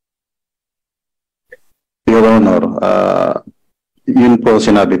 Your Honor, yun po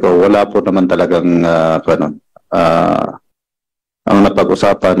sinabi ko, wala po naman talagang ang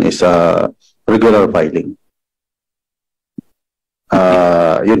napag-usapan is regular filing.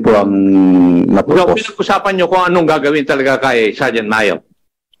 Yun po ang napropose. Pinag-usapan nyo kung anong gagawin talaga kay Sergeant Mayo.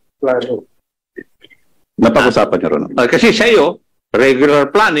 Claro. Napag-usapan nyo rin. Kasi sa iyo, regular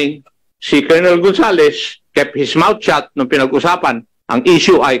planning, si Colonel Gonzales kept his mouth shut nung pinag-usapan. Ang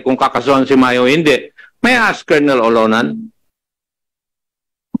issue ay kung kakasuhan si Mayo o hindi. May I ask Colonel Olonan?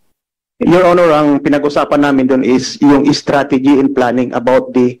 Your Honor, ang pinag-usapan namin doon is yung strategy and planning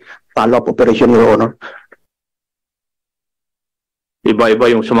about the follow-up operation, Your Honor. Iba-iba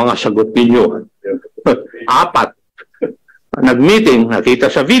yung sa mga sagot ninyo. 4. Nag-meeting, nakita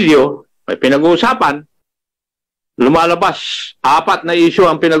sa video, may pinag-uusapan, lumalabas, 4 na issue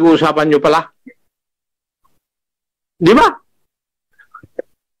ang pinag-uusapan nyo pala. Di ba?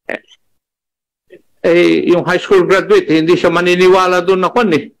 Yung high school graduate, hindi siya maniniwala doon na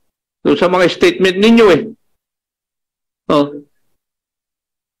doon sa mga statement ninyo eh. Oh.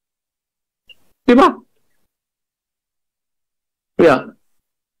 Di ba? Yeah.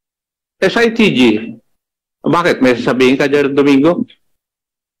 SITG, bakit? May sasabihin ka, General Domingo?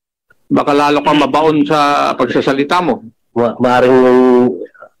 Baka lalo ka mabaon sa pagsasalita mo. Maaring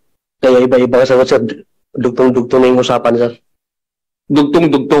kaya iba-iba sa sir. Dugtong-dugtong na yung usapan, sir.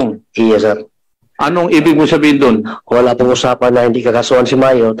 Dugtong-dugtong? Iya, sir. Anong ibig mo sabihin doon? Wala pong usapan na hindi kakasuhan si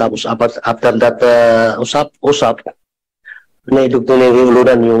Mayo. Tapos after that usap, naidugtong na yung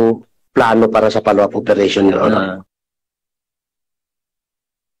ulunan yung plano para sa follow-up operation.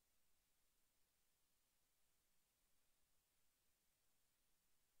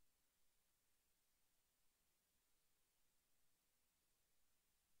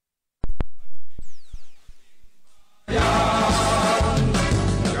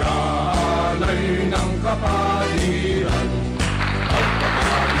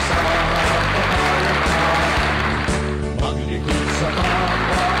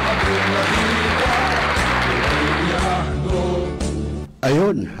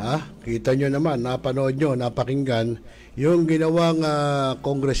 Ayun, kita nyo naman, napanood nyo, napakinggan yung ginawang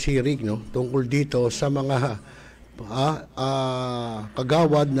Congress hearing, no, tungkol dito sa mga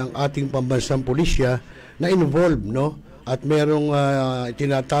kagawad ng ating pambansang pulisya na involved, no, at merong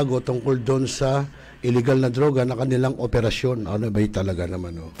tinatago tungkol doon sa illegal na droga na kanilang operasyon. Ano ba talaga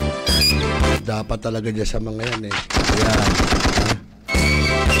naman, oh. Dapat talaga dyan sa mga yan, eh. Ayan.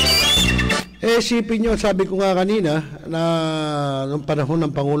 Isipin nyo, sabi ko nga kanina, na noong panahon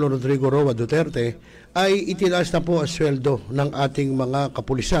ng Pangulo Rodrigo Roa Duterte, ay itinaas na po ang sweldo ng ating mga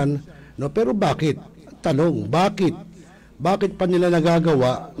kapulisan, no? Pero bakit? Tanong, bakit? Bakit pa nila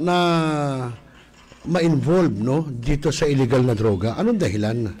nagagawa na ma-involve, no, dito sa illegal na droga? Anong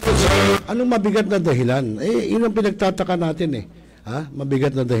dahilan? Anong mabigat na dahilan? Yun ang pinagtataka natin, eh.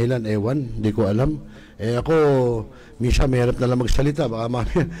 Mabigat na dahilan, ewan, hindi ko alam. Ako, minsan mahirap na lang magsalita, baka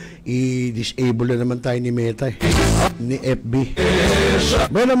mamaya i-disable na naman tayo ni Meta, ni FB.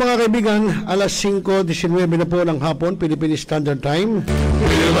 Bueno mga kaibigan, alas 5:19 na po ng hapon, Philippine Standard Time.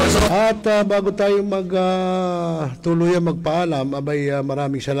 At bago tayo tuluyan magpaalam, abay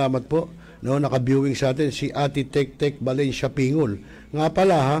maraming salamat po. No, naka-viewing sa atin si Ate Tek Valencia Pingol. Nga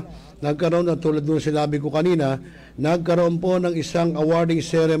pala nagkaroon na, tulad nung sinabi ko kanina, nagkaroon po ng isang awarding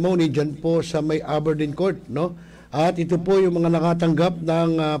ceremony dyan po sa may Aberdeen Court, no? At ito po yung mga nakatanggap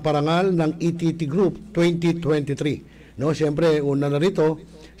ng parangal ng ETT Group 2023. No, siyempre una na rito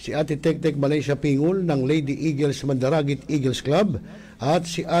si Ate Tek Valencia Pingol ng Lady Eagles Mandaragit Eagles Club at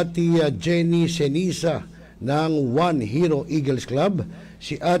si Ate Jenny Senisa ng One Hero Eagles Club,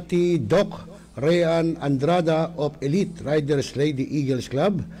 si Ate Doc Rean Andrada of Elite Riders Lady Eagles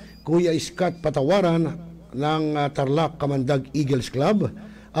Club, Kuya Scott Patawaran ng Tarlac Kamandag Eagles Club,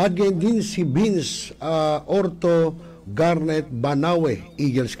 at ganyan din si Vince Orto Garnet Banawe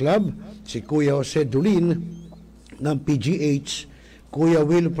Eagles Club, si Kuya Jose Dulin ng PGH, Kuya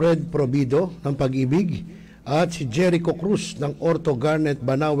Wilfred Probido ng Pag-ibig, at si Jericho Cruz ng Orto Garnet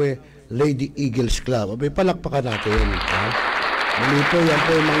Banawe Lady Eagles Club. Abay, palakpakan natin. Muli po, yan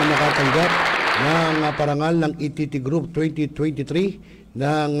po yung mga nakatanggap ng parangal ng ETT Group 2023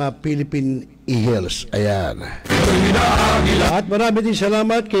 ng Philippine Eagles. Ayan. At marami din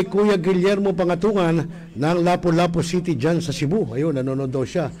salamat kay Kuya Guillermo Pangatungan ng Lapu-Lapu City dyan sa Cebu. Ayun, nanonood daw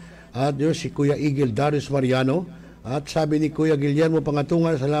siya. At yun, si Kuya Eagle Darius Mariano. At sabi ni Kuya Guillermo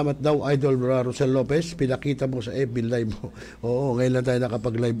Pangatungan, salamat daw Idol Rosel Lopez, pinakita mo sa FB Live mo. Oo, ngayon lang tayo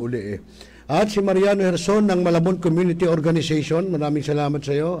nakapag-live uli, eh. At si Mariano Herson ng Malabon Community Organization, maraming salamat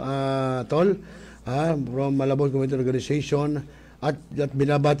sa iyo, Tol, from Malabon Community Organization. At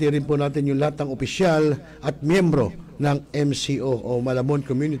binabati rin po natin yung lahat ng opisyal at miyembro ng MCO o Malabon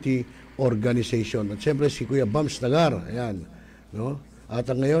Community Organization. At siyempre si Kuya Bams Nagar, ayan, no? At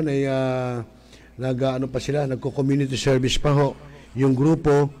ngayon ay nagko-community service pa ho yung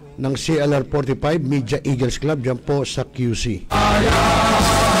grupo ng CLR 45 Media Eagles Club dyan po sa QC.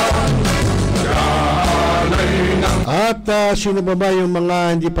 At sino ba yung mga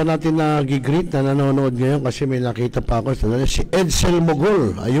hindi pa natin nag-greet na nanonood ngayon, kasi may nakita pa ako si Edsel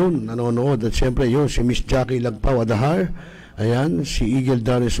Mogol, ayun, nanonood. At siyempre yun si Miss Jackie Lagpaw Adahar, ayan, si Eagle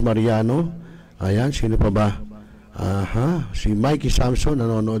Darius Mariano, ayan, sino pa ba? Si Mikey Samson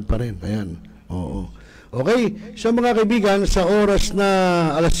nanonood pa rin, ayan. Oo. Okay, sa mga kaibigan, sa oras na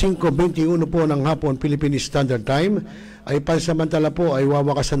alas 5:21 po ng hapon, Philippine Standard Time, ay pansamantala po ay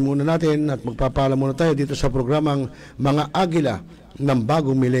wawakasan muna natin at magpapaalam muna tayo dito sa programang Mga Agila ng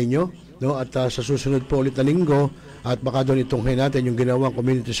Bagong Milenyo, no? At sa susunod po ulit na linggo, at baka doon itunghay natin yung ginawang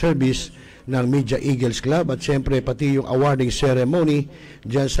community service ng Media Eagles Club, at siyempre pati yung awarding ceremony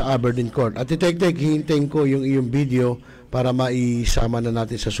dyan sa Aberdeen Court. At Tek, hihintayin ko yung iyong video para maisama na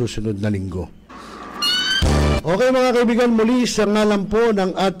natin sa susunod na linggo. Okay mga kaibigan, muli sa ngalan po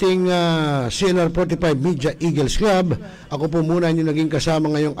ng ating CLR 45 Media Eagles Club, ako po muna yung naging kasama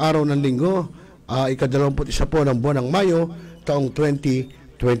ngayong araw ng linggo, ika-21 po ng buwan ng Mayo, taong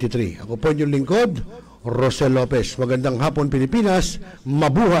 2023. Ako po yung lingkod, Rosel Lopez. Magandang hapon Pilipinas,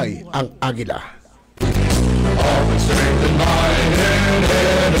 mabuhay ang Agila.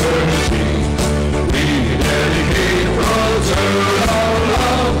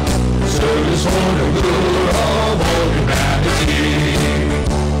 Service for the good of all humanity.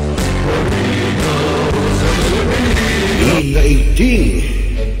 For eagles of liberty. Pinaiting,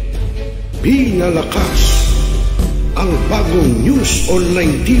 pinalakas ang bagong news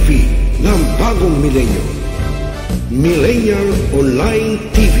online TV ng Bagong Milenyo. Millennial Online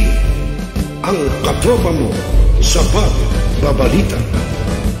TV, ang katropa mo sa pagbabalita.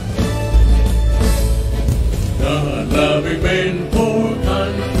 God loving men for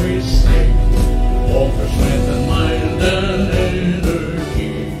country's sake, offer strength and mind and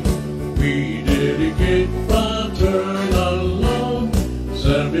energy. We dedicate fraternal love,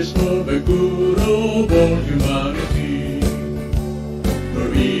 service for the good of all humanity.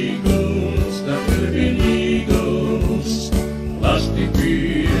 We're eagles, the Philippine Eagles, lasting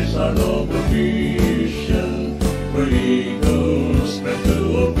peace our noble dream.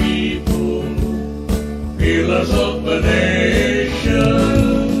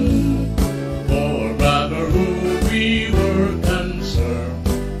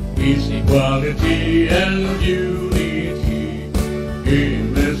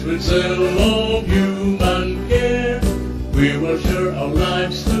 our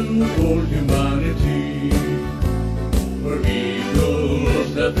lives to old humanity. We're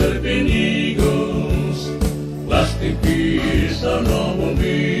eagles, the Philippine Eagles, lasting peace, our noble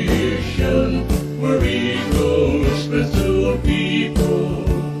mission. We're eagles, friends to our people,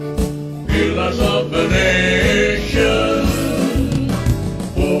 pillars of the nation.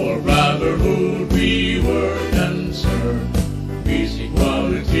 For brotherhood we work and serve, peace,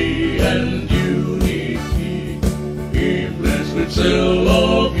 equality, and unity. Blessed with zeal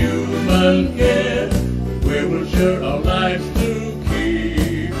of human care, we will share our lives to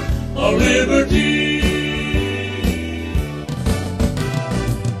keep our liberty.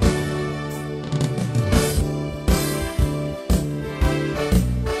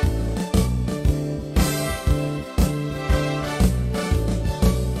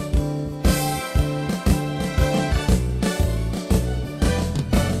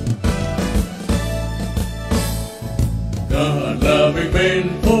 God-loving men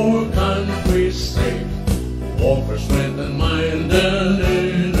for country's sake, offer strength and mind and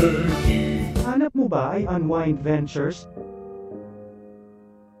energy. Hanap mo ba ay Unwind Ventures?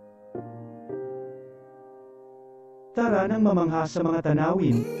 Tara nang mamangha sa mga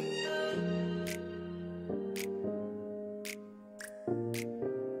tanawin.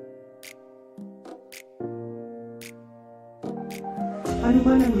 Ano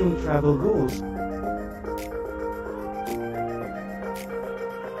man ang iyong travel goals?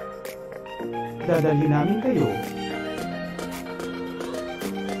 Dadalhin namin kayo.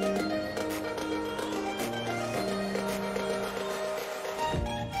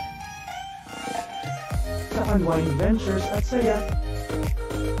 Sa Unwind Ventures at saya.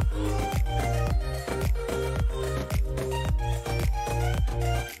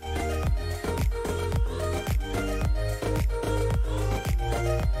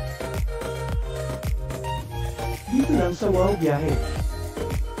 Dito lang sa Wow Biyahe.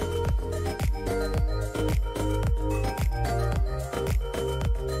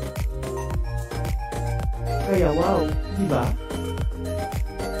 Kaya wow, di ba?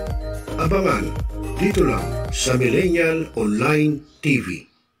 Abangan dito lang sa Millennial Online TV.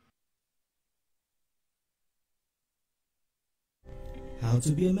 How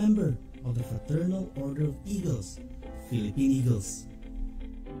to be a member of the Fraternal Order of Eagles, Philippine Eagles.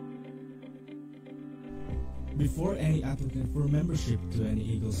 Before any applicant for membership to any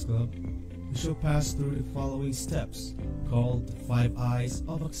Eagles Club, we shall pass through the following steps, called the 5 I's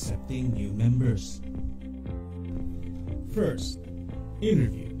of accepting new members. First,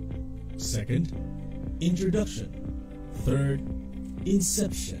 interview. Second, introduction. Third,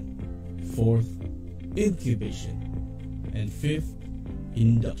 inception. Fourth, incubation. And fifth,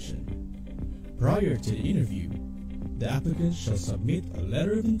 induction. Prior to the interview, the applicant shall submit a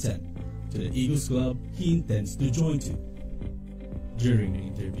letter of intent to the Eagles Club he intends to join to. During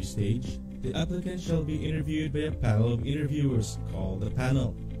the interview stage, the applicant shall be interviewed by a panel of interviewers called the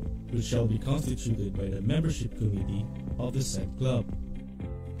panel, which shall be constituted by the membership committee of the said club.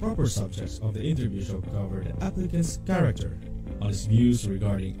 Proper subjects of the interview shall cover the applicant's character on his views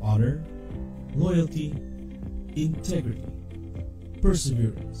regarding honor, loyalty, integrity,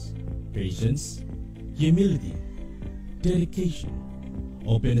 perseverance, patience, humility, dedication,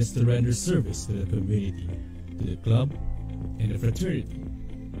 openness to render service to the community, to the club, and the fraternity,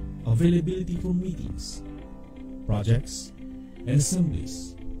 availability for meetings, projects, and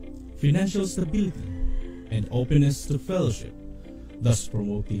assemblies, financial stability, and openness to fellowship, thus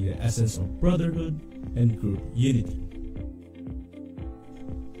promoting the essence of brotherhood and group unity.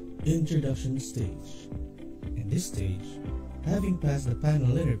 Introduction stage. In this stage, having passed the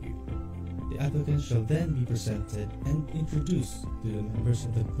panel interview, the applicant shall then be presented and introduced to the members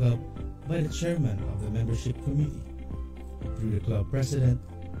of the club by the chairman of the membership committee, through the club president,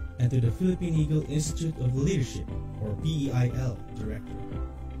 and to the Philippine Eagle Institute of Leadership, or PEIL, director,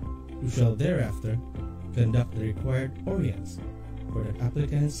 who shall thereafter conduct the required orients for the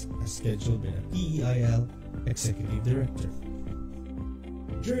applicants as scheduled by the PEIL Executive Director.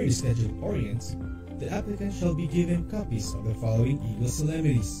 During the scheduled orients, the applicant shall be given copies of the following Eagle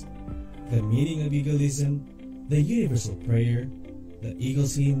solemnities: the meaning of Eagleism, the Universal Prayer, the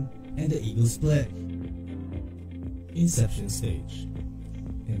Eagles Hymn, and the Eagles Pledge. Inception stage.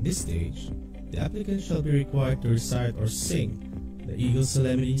 In this stage, the applicant shall be required to recite or sing the Eagle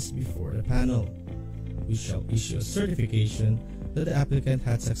solemnities before the panel. We shall issue a certification that the applicant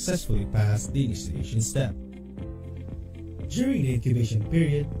had successfully passed the initiation step. During the incubation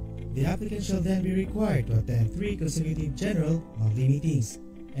period, the applicant shall then be required to attend 3 consecutive general monthly meetings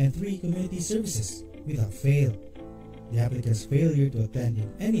and 3 community services without fail. The applicant's failure to attend in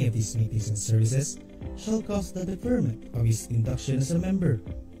any of these meetings and services shall cause the deferment of his induction as a member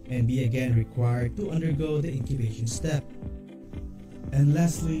and be again required to undergo the incubation step. And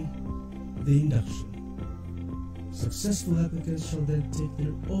lastly, the induction. Successful applicants shall then take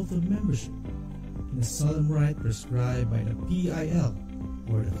their oath of membership in a solemn rite prescribed by the PIL,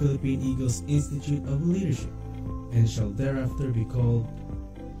 or the Philippine Eagles Institute of Leadership, and shall thereafter be called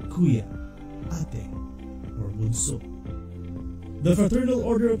Kuya, Ate, or Bunso. The Fraternal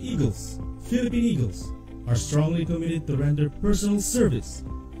Order of Eagles, Philippine Eagles, are strongly committed to render personal service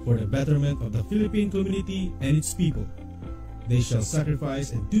for the betterment of the Philippine community and its people. They shall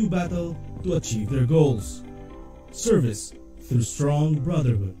sacrifice and do battle to achieve their goals. Service through strong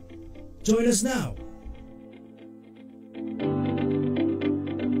brotherhood. Join us now!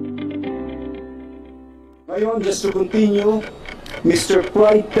 Ngayon, just to continue, Mr.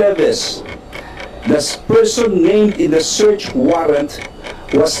 Clyde Teves, the person named in the search warrant,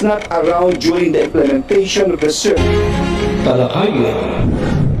 was not around during the implementation of the search. Talakay.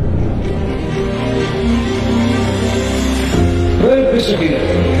 Representative.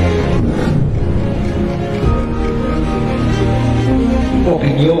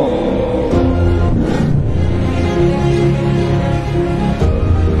 Opinion.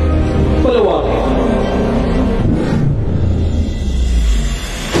 Palawakin.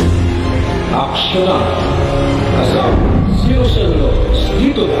 Aksyonan. Asam. Sinusunod.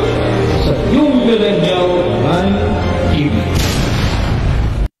 Dito na sa yung Milenyo TV.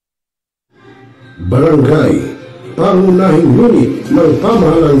 Barangay, pangunahing unit ng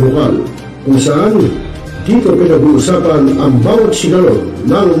pamahalaan lokal kung saan dito pinag-uusapan ang bawat sinalog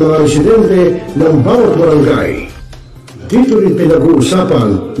ng mga residente ng bawat barangay. Dito rin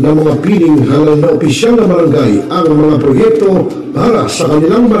pinag-uusapan ng mga piling halal na opisyal na barangay ang mga proyekto para sa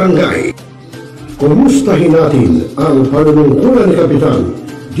kanilang barangay. Kumustahin natin ang panunungkulan ni Kapitan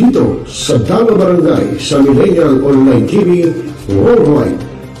dito sa Dalo Barangay sa Millennial Online TV Worldwide,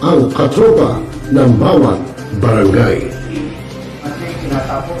 ang katropa ng bawat barangay. Ating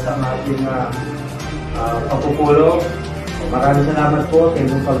tinatapos ang ating pagpupulong. Maraming salamat po sa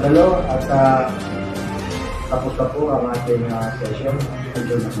inyong pagdalo at tapos na po ang ating session.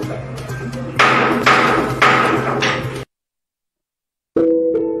 Enjoy na po tayo.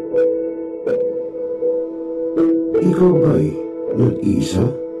 Ikaw ba'y nag-iisa?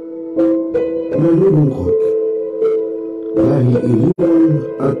 Nalulungkot? Dahil iniwan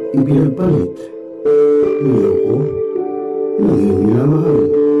at ipinagpalit? Niyoko? Naging minamahal?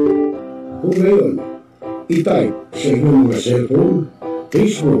 Kung ngayon, i-type sa iyong mga cellphone,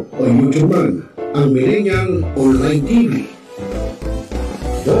 Facebook o YouTube man ang Millennial Online TV.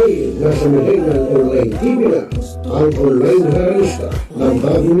 Dahil nasa Millennial Online TV na ang online realista ng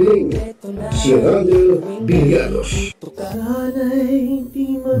bagong milenyo, si Radio Villanos. Sana'y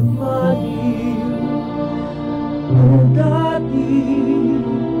di magmahil kung dati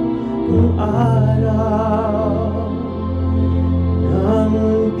kung araw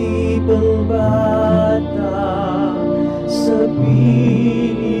nang di pang bata sa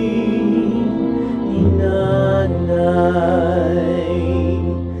piling ni nanay.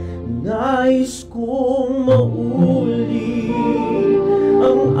 Nais kong mauli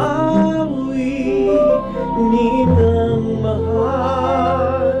ang awit ninang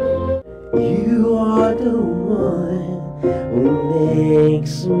mahal. You are the one who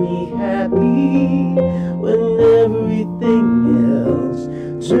makes me happy when everything else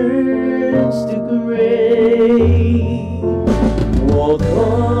turns to gray. Walk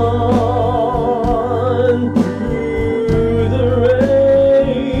on through the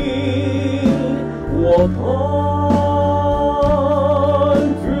rain. Walk on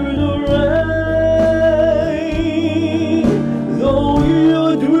through the rain. Though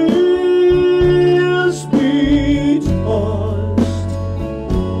your dreams be tossed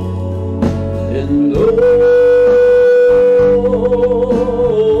and walk on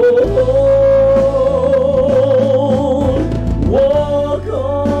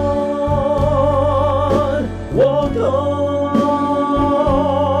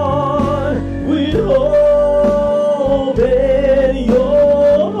with hope in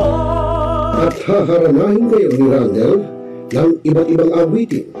your heart. At haharanahin kayo ni Randall ng iba't ibang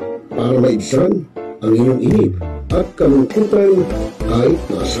awitin para maibsan ang inyong inip at kalungkutan kahit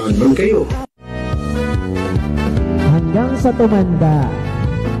nasaan man kayo. Hanggang sa tumanda.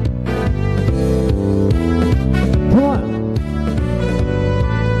 Come on.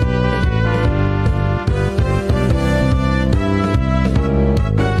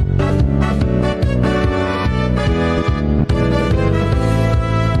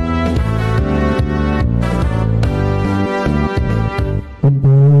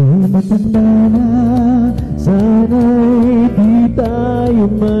 Matanda na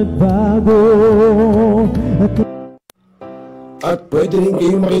magbago. At pwede rin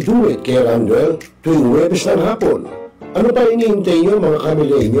kayong makiduwit kay Randall tuwing Huwebes ng hapon. Ano pa hinihintay nyo mga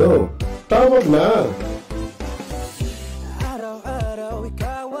kamilenyo? Tawag na! Araw-araw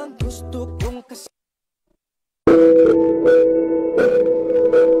ikaw ang gusto kong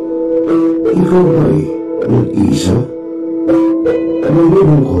Ikaw ba'y nag-isa?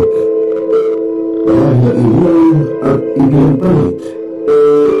 Nalulungkot? Dahil naiwan at ibinabalit?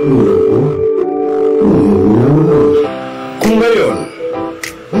 Niloko? Nilawal? Kung ngayon,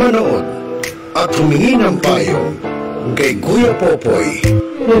 manood at humingi ng payo kay Kuya Popoy.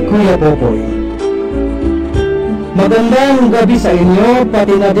 Kuya Popoy, magandang gabi sa inyo,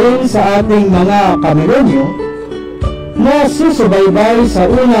 pati na din sa ating mga kamilenyo na susubaybay sa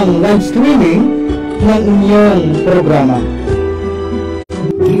unang live streaming ng inyong programa.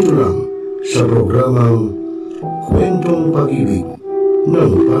 Dito lang sa programang Kwentong Pag-ibig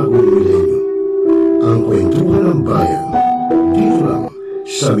ng Bagong Milenyo. Ang kwentuhan ng bayan dito lang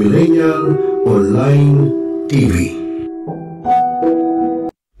sa Millennial Online TV.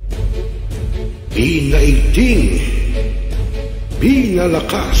 Pinaigting,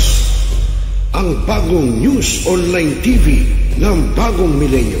 pinalakas ang bagong news online TV ng Bagong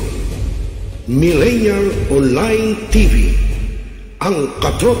Milenyo. Millennial Online TV, ang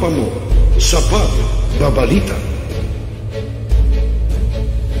katropa mo sa pagbabalita.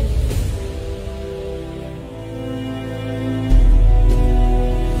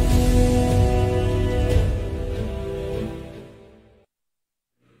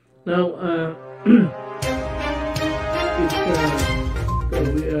 Now, we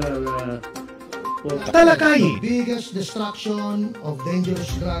are Talakayin. Biggest destruction of dangerous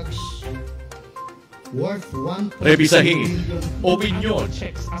drugs worth 1. Rebisahin, opinyon,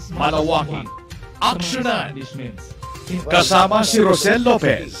 malawaking, aksyonan. Kasama si Rosel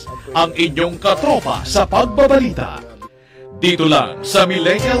Lopez, ang inyong katropa sa pagbabalita. Dito lang sa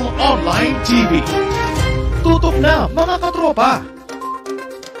Millennial Online TV. Tutok na mga katropa!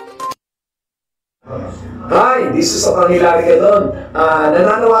 Hi, this is Agila doon.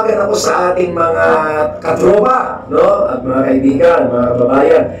 Nananawagan ako sa ating mga katropa, no? At mga kaibigan, mga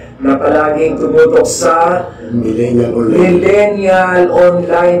kababayan na palaging tumutok sa Millennial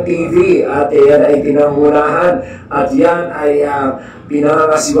Online TV. At yan ay pinangunahan at yan ay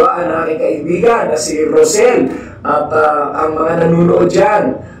pinangangasiwaan ng aking kaibigan na si Rosel. At ang mga nanunood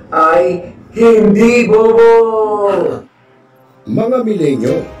dyan ay hindi bobo! Mga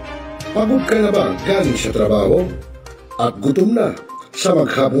Milenyo, pagod ka na ba galing sa trabaho? At gutom na sa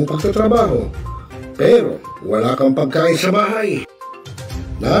maghabong pagtatrabaho? Pero wala kang pagkain sa bahay?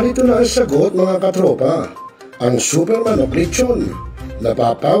 Narito na ang sagot mga katropa. Ang Superman of Lechon.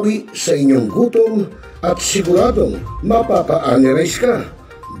 Napapawi sa inyong gutom at siguradong mapapa-anirize ka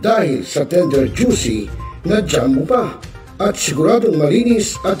dahil sa tender juicy na jumbo pa. At siguradong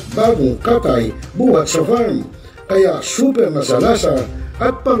malinis at bagong katay buhat sa farm. Kaya super masalasa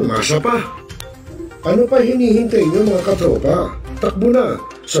at pangmasa pa. Ano pa hinihintay niyo mga katropa? Takbo na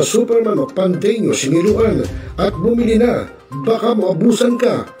sa Superman of Panteño Siniluan at bumili na. Baka maabusan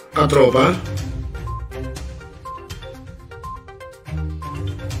ka, katropa.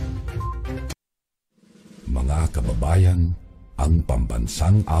 Mga kababayan, ang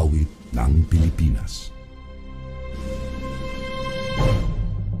pambansang awit ng Pilipinas.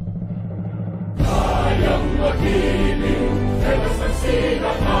 Kayang magiliw, telas ng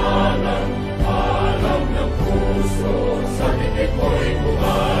sinakanan, alam ng puso, sa titik mo'y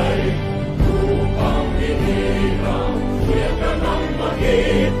buhay. Lupang hinirang, kuya ka ng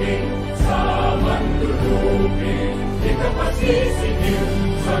magiting, sa mandulupin, di ka pasisingil,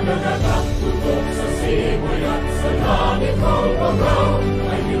 sa nagagang tutok sa simoy at sa langit mo bagaw,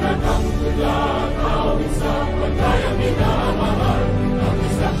 ay ginatang tulakaw, sa pagkayang minamahal, ang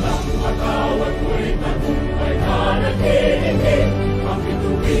isang lang matawad mo'y tagumpay na naghihingi, ang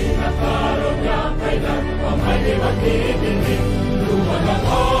bituin at araw niya kailan pa may maghihingi. Luman ang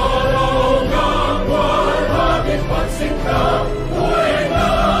araw ng warhabit pagsingka, huwag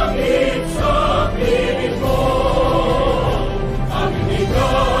langit sa piling mo. Ang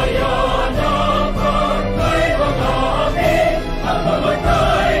inigaya na pagkay mga akin, at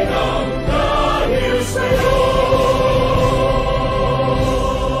mamatay ng dahil sa'yo.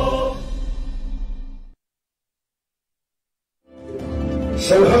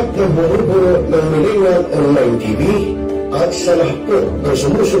 Sa lahat ng bumubuo ng Millennial Online TV at sa lahat po ng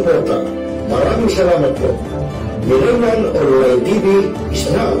sumusuporta, maraming salamat po. Millennial Online TV is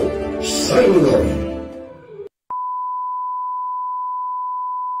now signing off.